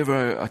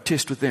 whatever I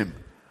test with them.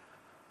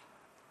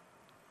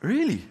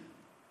 Really?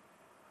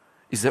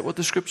 Is that what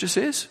the Scripture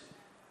says?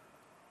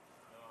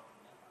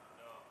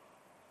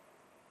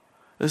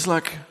 It's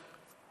like,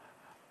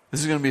 this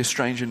is going to be a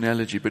strange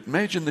analogy, but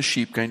imagine the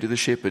sheep going to the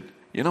shepherd.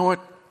 You know what?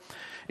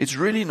 It's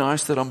really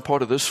nice that I'm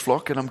part of this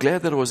flock, and I'm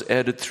glad that I was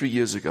added 3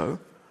 years ago.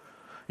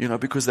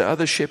 Because the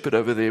other shepherd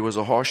over there was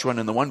a harsh one,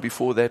 and the one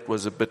before that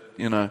was a bit,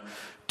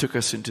 took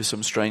us into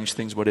some strange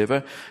things,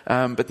 whatever.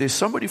 But there's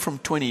somebody from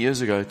 20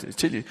 years ago to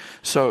tell you.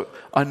 So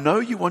I know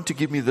you want to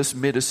give me this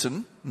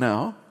medicine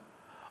now.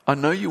 I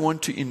know you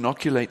want to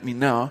inoculate me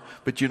now.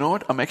 But you know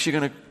what? I'm actually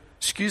going to,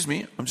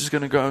 I'm just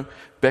going to go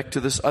back to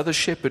this other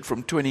shepherd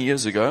from 20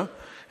 years ago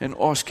and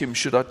ask him,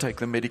 should I take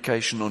the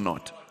medication or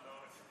not?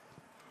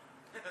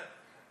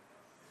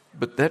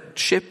 But that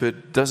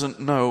shepherd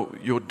doesn't know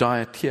your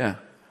diet here.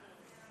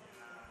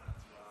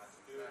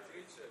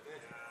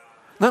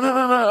 No.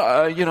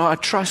 I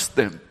trust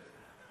them.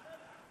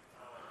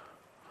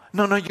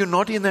 No, you're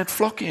not in that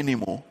flock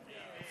anymore.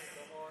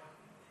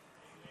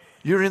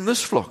 You're in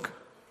this flock.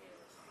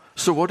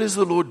 So what is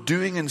the Lord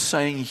doing and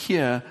saying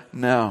here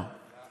now?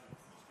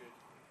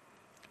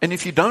 And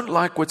if you don't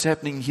like what's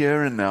happening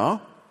here and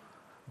now,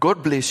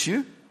 God bless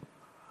you.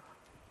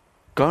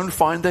 Go and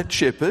find that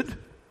shepherd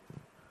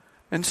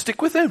and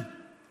stick with him.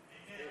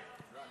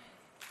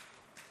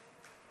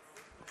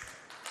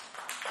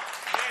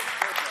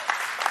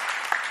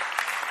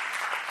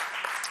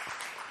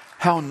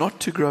 How not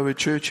to grow a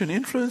church and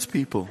influence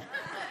people.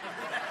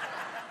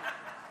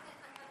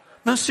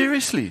 No,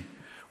 seriously.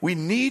 We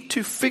need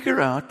to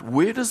figure out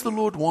where does the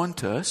Lord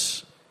want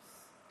us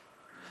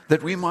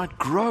that we might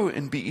grow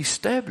and be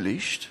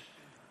established.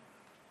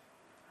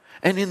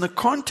 And in the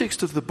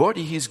context of the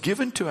body, He's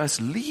given to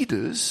us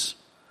leaders,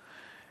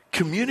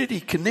 community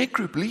connect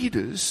group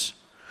leaders,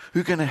 who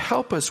are going to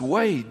help us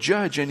weigh,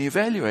 judge, and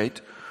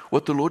evaluate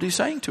what the Lord is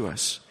saying to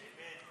us.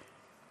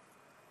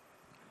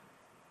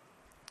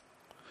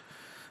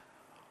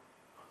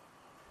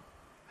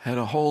 Had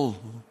a whole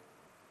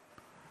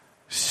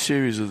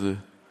series of the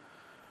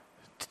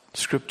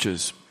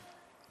scriptures.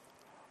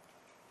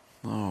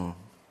 Oh,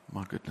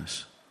 my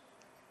goodness.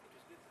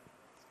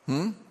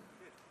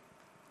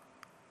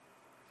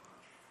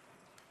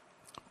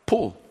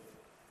 Paul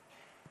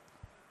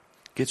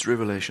gets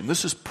revelation.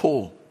 This is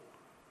Paul.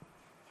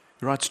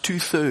 He writes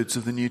 2/3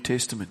 of the New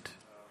Testament.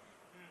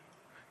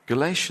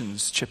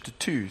 Galatians chapter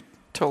 2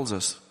 tells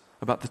us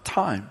about the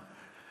time.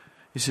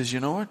 He says, you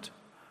know what?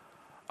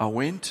 I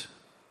went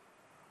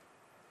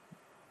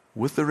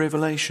with the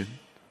revelation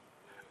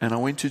and I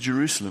went to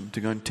Jerusalem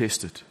to go and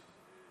test it.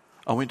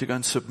 I went to go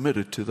and submit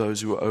it to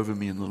those who were over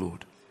me in the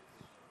Lord.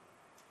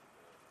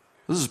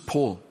 This is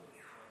Paul.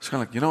 It's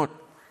kind of like, you know what?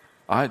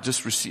 I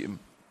just received,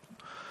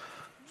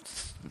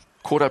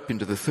 caught up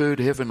into the third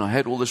heaven. I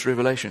had all this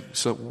revelation.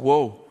 So,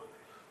 whoa,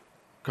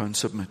 go and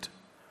submit.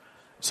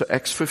 So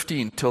Acts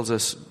 15 tells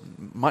us,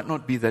 might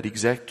not be that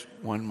exact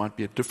one, might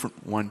be a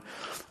different one,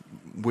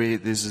 where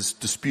there's this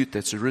dispute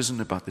that's arisen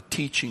about the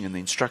teaching and the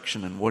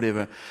instruction and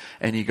whatever.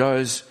 And he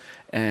goes,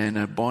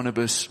 and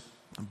Barnabas,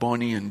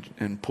 Barney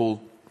and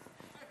Paul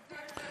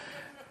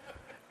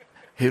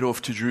head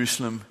off to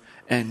Jerusalem.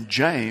 And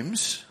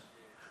James,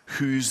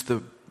 who's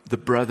the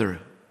brother.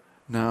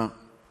 Now,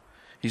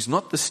 he's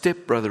not the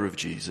stepbrother of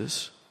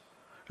Jesus.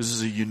 This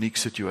is a unique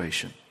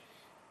situation.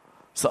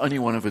 It's the only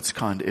one of its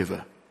kind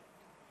ever.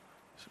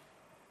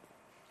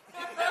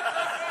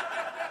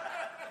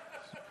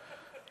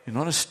 You're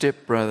not a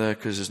stepbrother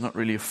because there's not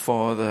really a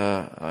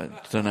father. I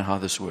don't know how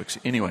this works.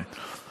 Anyway,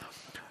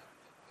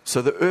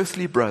 so the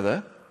earthly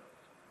brother,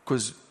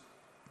 because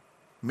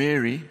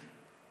Mary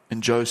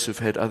and Joseph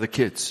had other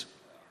kids.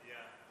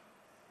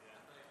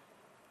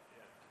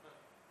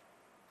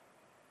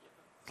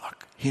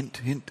 Like, hint,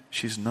 hint,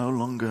 she's no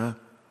longer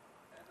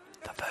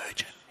the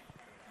virgin.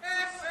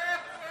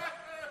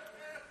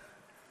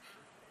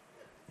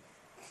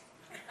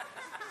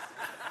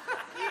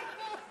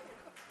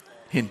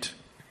 Hint.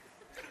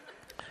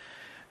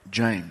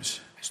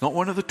 James. He's not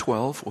one of the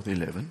 12 or the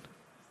 11.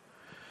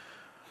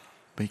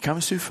 But he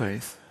comes to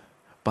faith.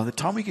 By the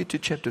time we get to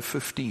chapter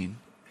 15,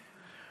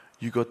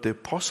 you got the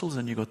apostles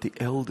and you got the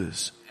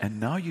elders. And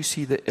now you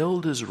see the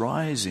elders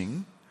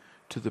rising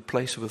to the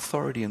place of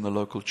authority in the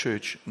local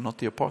church, not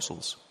the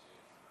apostles.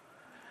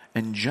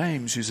 And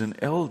James, who's an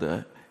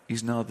elder,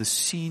 is now the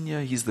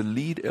senior, he's the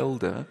lead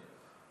elder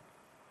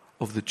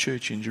of the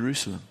church in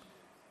Jerusalem.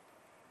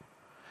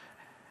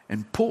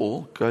 And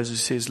Paul goes and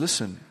says,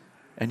 listen,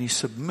 and he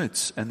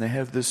submits, and they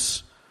have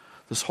this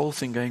whole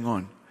thing going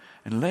on.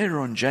 And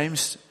later on,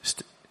 James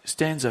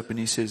stands up and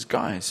he says,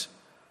 guys,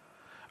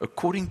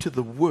 according to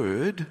the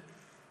word,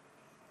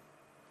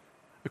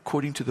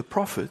 according to the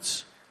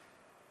prophets,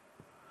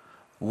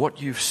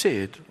 what you've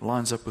said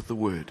lines up with the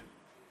word.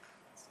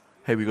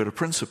 Hey, we've got a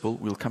principle,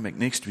 we'll come back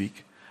next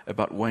week,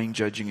 about weighing,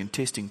 judging, and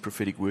testing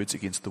prophetic words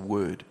against the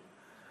word.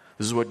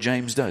 This is what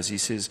James does. He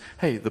says,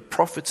 hey, the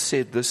prophet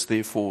said this,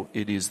 therefore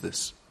it is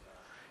this.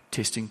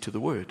 Testing to the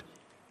word.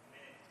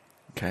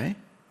 Okay?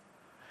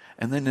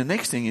 And then the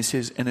next thing he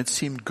says, and it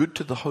seemed good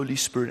to the Holy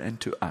Spirit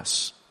and to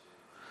us.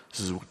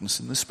 This is a witness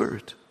in the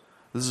Spirit.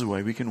 This is a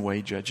way we can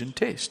weigh, judge, and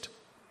test.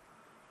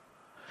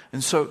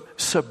 And so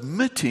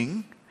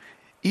submitting,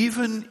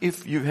 even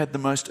if you've had the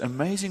most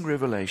amazing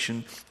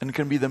revelation and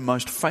can be the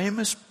most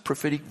famous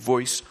prophetic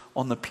voice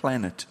on the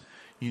planet,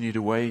 you need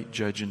to weigh,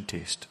 judge, and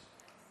test.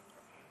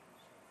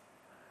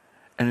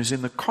 And it's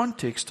in the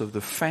context of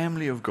the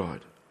family of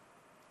God.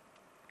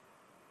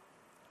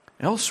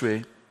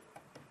 Elsewhere,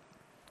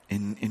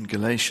 in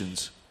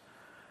Galatians,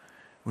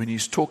 when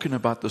he's talking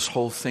about this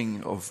whole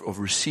thing of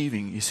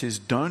receiving, he says,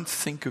 don't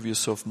think of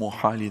yourself more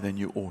highly than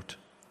you ought.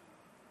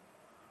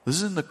 This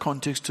is in the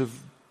context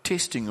of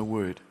testing a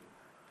word.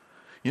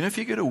 You know, if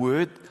you get a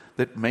word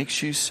that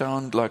makes you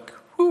sound like,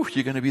 whew,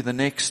 you're going to be the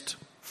next,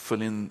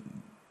 fill in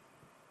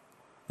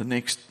the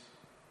next,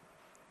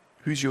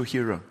 who's your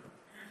hero?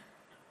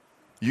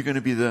 You're going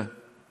to be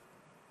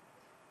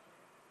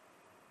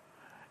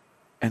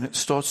and it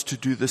starts to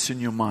do this in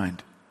your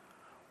mind.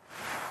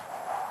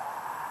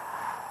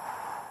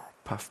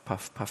 Puff,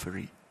 puff,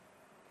 puffery.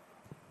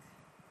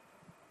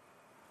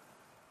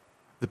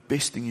 The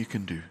best thing you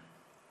can do,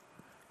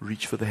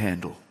 reach for the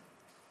handle.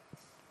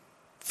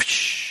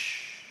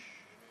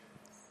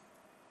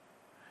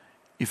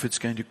 If it's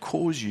going to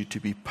cause you to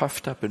be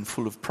puffed up and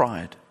full of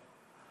pride,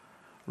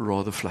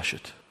 rather flush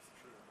it.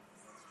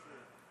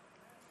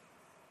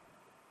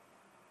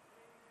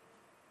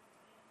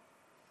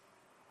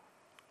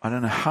 I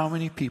don't know how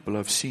many people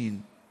I've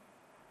seen,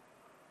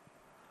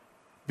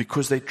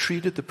 because they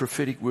treated the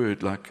prophetic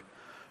word like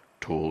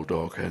tall,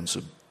 dark,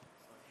 handsome.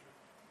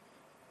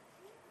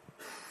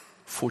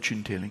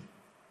 Fortune telling.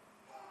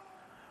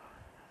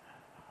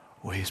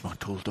 Where's my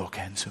tall, dark,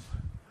 handsome?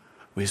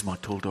 Where's my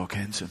tall, dark,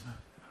 handsome?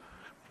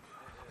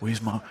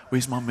 Where's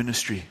my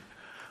ministry?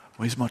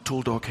 Where's my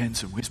tall, dark,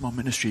 handsome? Where's my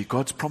ministry?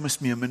 God's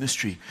promised me a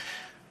ministry.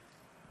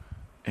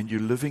 And you're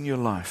living your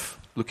life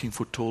looking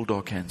for tall,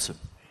 dark, handsome.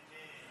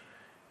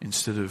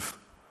 Instead of,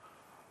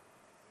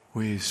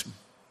 where's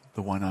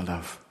the one I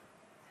love?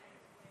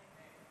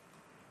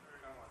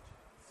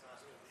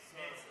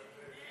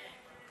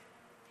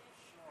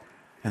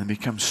 And it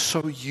becomes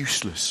so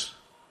useless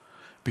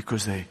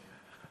because they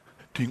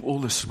doing all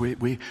this.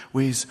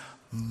 Where's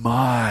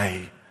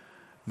my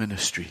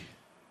ministry?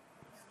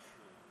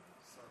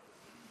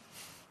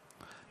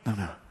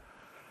 No.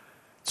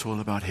 It's all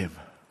about him.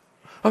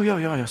 Oh,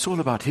 yeah, it's all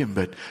about him,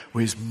 but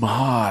where's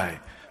my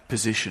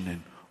position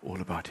in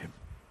all about him?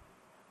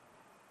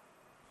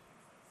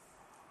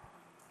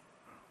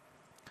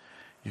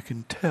 You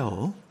can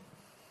tell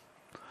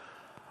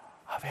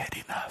I've had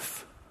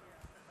enough.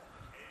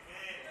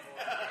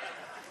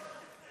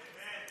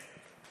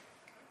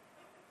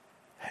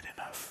 Had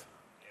enough.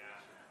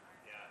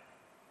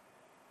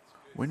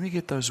 When we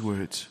get those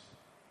words,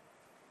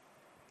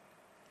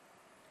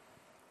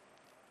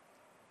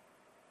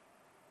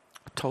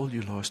 I told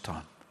you last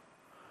time,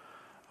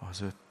 I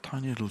was a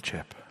tiny little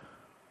chap,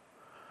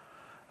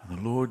 and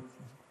the Lord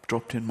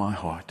dropped in my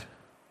heart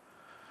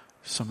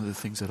some of the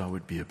things that I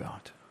would be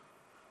about.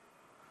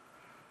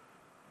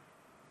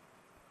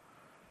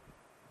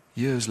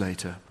 Years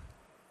later,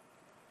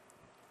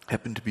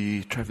 happened to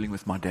be traveling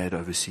with my dad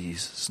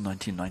overseas. It's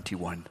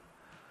 1991.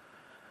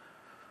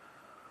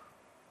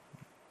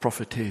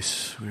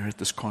 Prophetess, we were at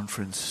this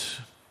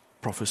conference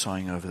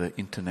prophesying over the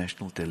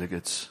international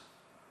delegates.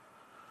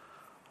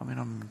 I mean,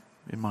 I'm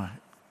in my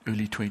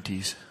early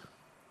 20s,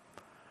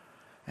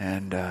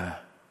 and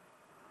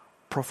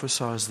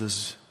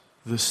prophesies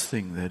this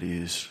thing that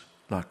is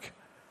like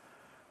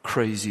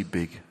crazy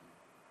big,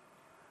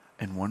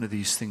 and one of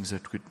these things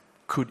that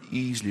could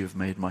easily have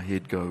made my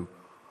head go.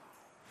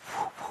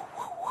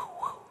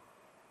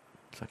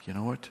 It's like, you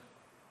know what?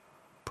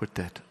 Put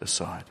that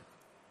aside.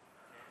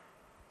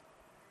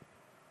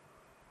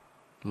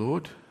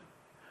 Lord,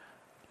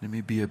 let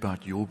me be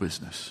about your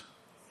business.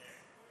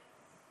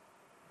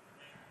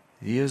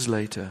 Years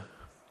later,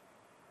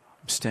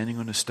 I'm standing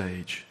on a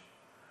stage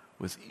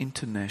with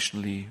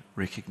internationally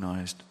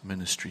recognized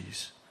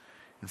ministries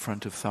in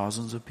front of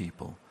thousands of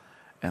people,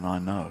 and I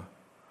know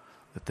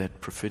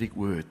that prophetic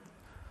word,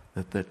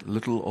 that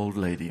little old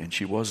lady, and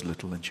she was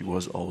little and she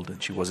was old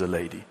and she was a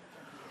lady,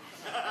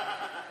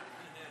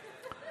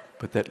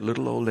 but that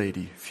little old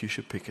lady,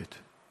 Fuchsia Pickett,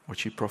 what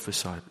she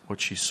prophesied, what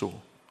she saw.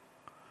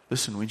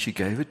 Listen, when she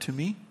gave it to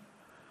me,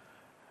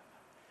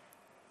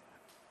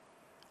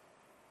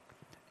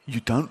 you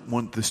don't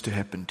want this to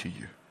happen to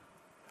you.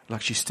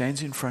 Like, she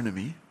stands in front of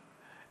me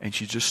and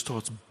she just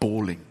starts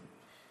bawling.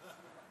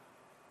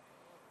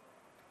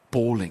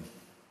 Bawling.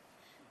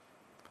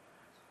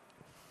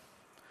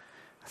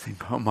 I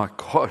think, oh my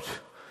God,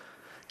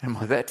 am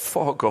I that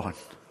far gone?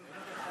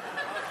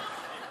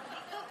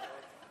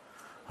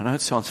 I know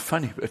it sounds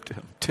funny, but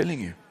I'm telling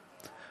you,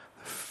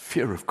 the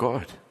fear of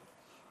God.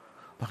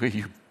 Like, are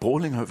you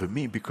bawling over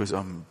me because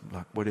I'm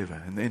like whatever?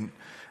 And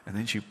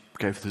then she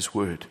gave this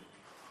word.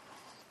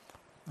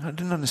 I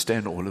didn't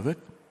understand all of it.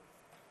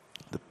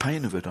 The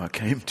pain of it I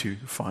came to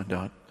find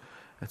out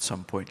at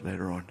some point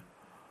later on.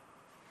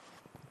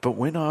 But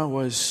when I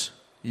was,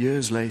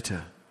 years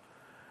later,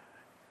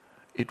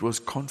 it was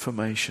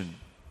confirmation.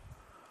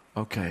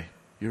 Okay,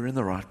 you're in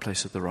the right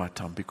place at the right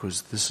time,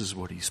 because this is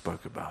what he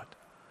spoke about.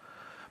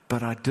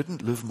 But I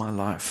didn't live my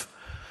life.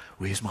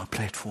 Where's my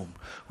platform?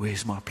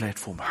 Where's my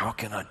platform? How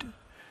can I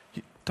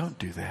do? Don't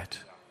do that.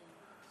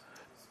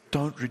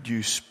 Don't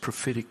reduce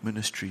prophetic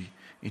ministry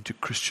into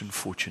Christian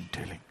fortune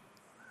telling.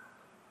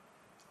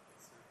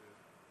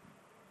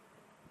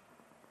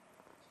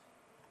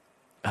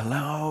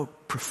 Allow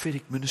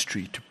prophetic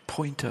ministry to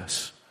point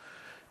us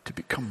to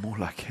become more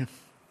like him.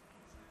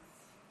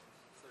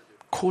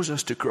 Cause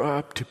us to grow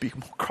up to be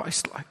more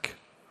Christ-like.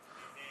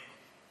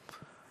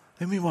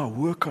 Then we might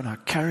work on our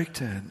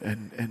character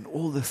and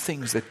all the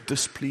things that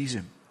displease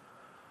him.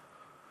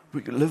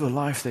 We can live a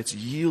life that's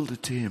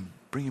yielded to him,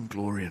 bring him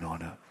glory and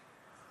honor.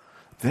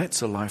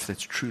 That's a life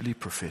that's truly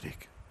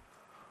prophetic.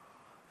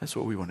 That's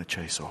what we want to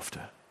chase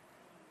after.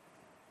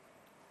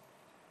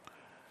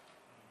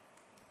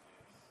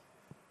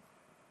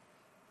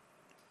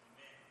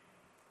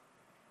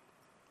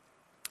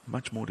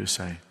 Much more to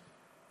say.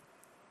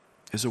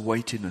 There's a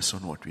weightiness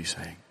on what we're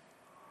saying.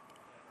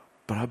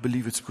 But I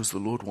believe it's because the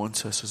Lord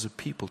wants us as a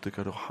people to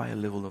go to a higher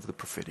level of the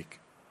prophetic.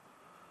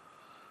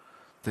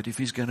 That if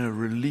he's going to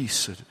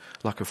release it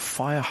like a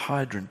fire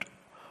hydrant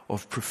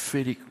of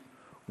prophetic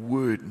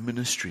word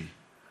ministry,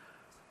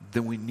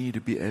 then we need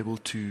to be able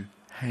to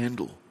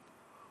handle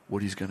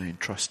what he's going to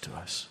entrust to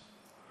us.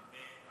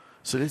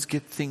 So let's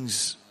get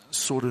things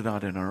sorted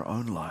out in our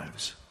own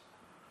lives,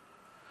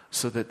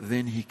 so that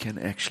then he can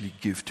actually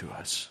give to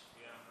us.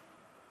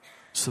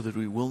 So that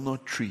we will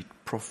not treat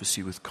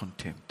prophecy with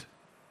contempt.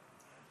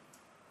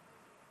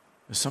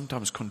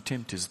 Sometimes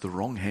contempt is the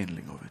wrong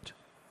handling of it.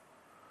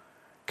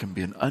 Can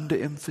be an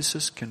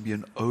underemphasis, can be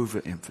an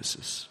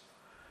overemphasis.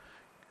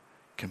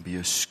 Can be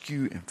a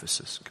skew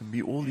emphasis, can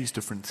be all these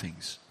different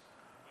things.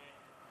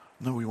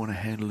 No, we want to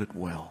handle it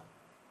well.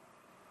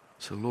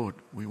 So Lord,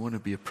 we want to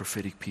be a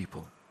prophetic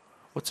people.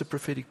 What's a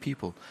prophetic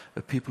people?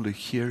 A people who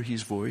hear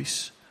his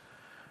voice,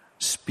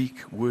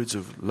 speak words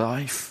of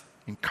life,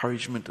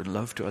 encouragement and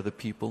love to other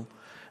people,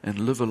 and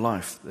live a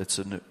life that's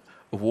a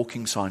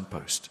walking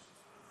signpost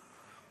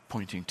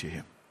pointing to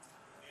him.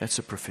 That's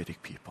a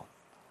prophetic people.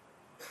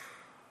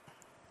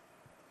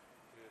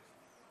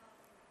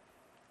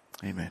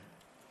 Amen.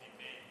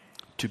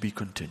 To be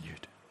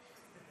continued.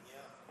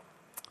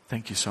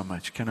 Thank you so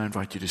much. Can I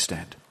invite you to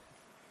stand?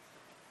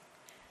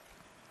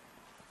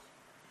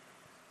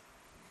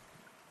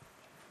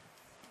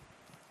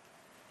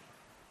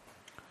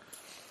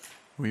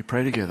 We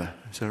pray together.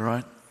 Is that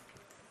right?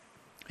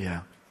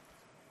 Yeah.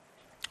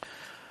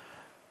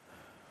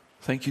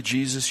 Thank you,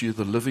 Jesus. You're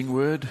the living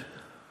word.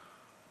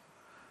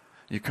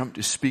 You come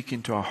to speak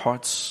into our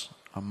hearts,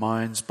 our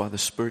minds by the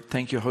Spirit.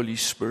 Thank you, Holy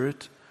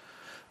Spirit,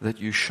 that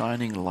you're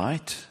shining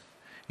light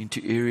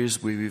into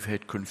areas where we've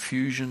had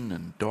confusion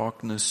and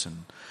darkness,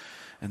 and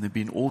there have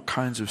been all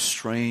kinds of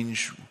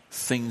strange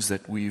things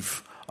that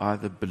we've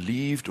either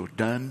believed or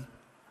done,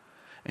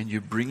 and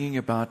you're bringing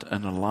about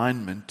an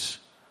alignment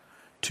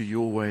to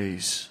your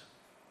ways.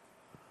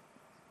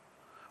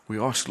 We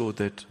ask, Lord,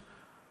 that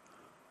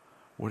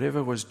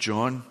whatever was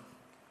John,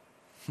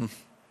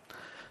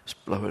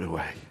 just blow it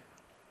away.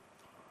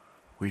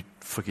 We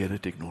forget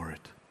it, ignore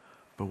it.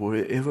 But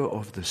whatever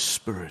of the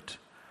Spirit,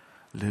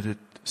 let it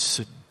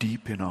sit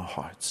deep in our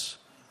hearts.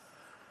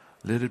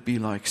 Let it be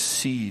like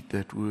seed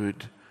that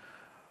would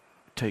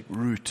take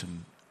root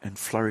and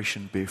flourish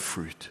and bear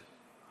fruit.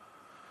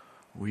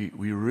 We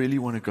really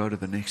want to go to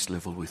the next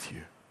level with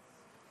you.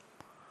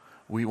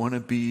 We want to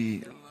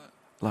be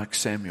like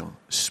Samuel.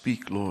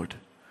 Speak, Lord,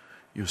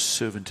 your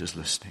servant is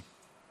listening.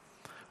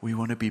 We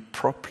want to be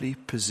properly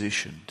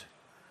positioned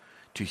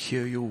to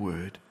hear your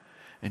word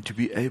and to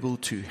be able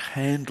to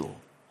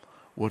handle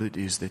what it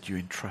is that you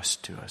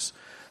entrust to us.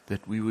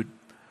 That we would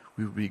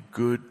be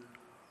good,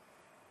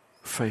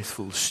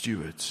 faithful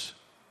stewards.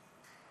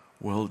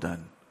 Well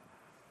done,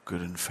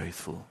 good and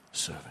faithful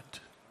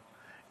servant.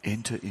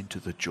 Enter into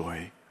the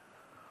joy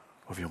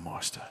of your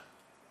master.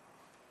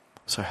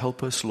 So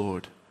help us,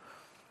 Lord,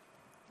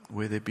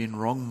 where there have been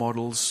wrong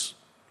models,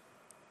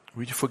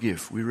 we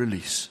forgive, we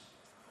release.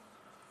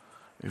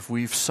 If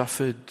we've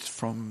suffered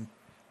from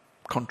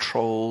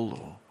control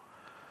or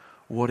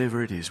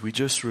whatever it is, we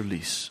just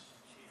release.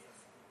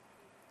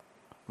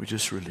 We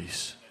just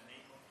release.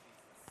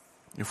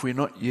 If we're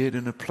not yet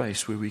in a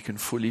place where we can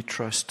fully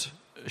trust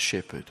a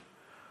shepherd,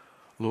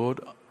 Lord,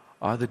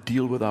 either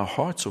deal with our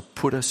hearts or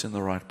put us in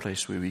the right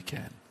place where we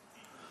can.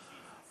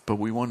 But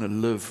we want to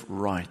live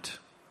right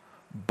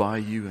by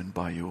you and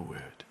by your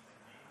word.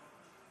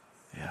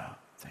 Yeah,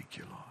 thank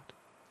you, Lord.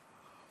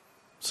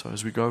 So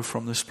as we go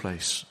from this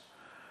place,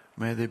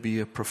 may there be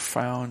a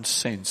profound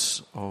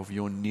sense of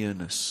your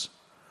nearness,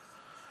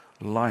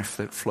 life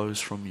that flows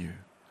from you.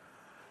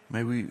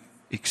 May we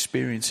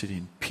experience it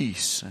in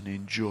peace and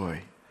in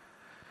joy,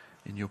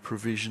 in your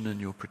provision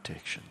and your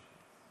protection.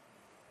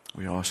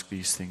 We ask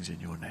these things in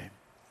your name.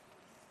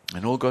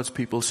 And all God's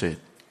people said,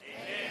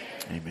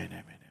 Amen, amen.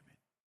 Amen.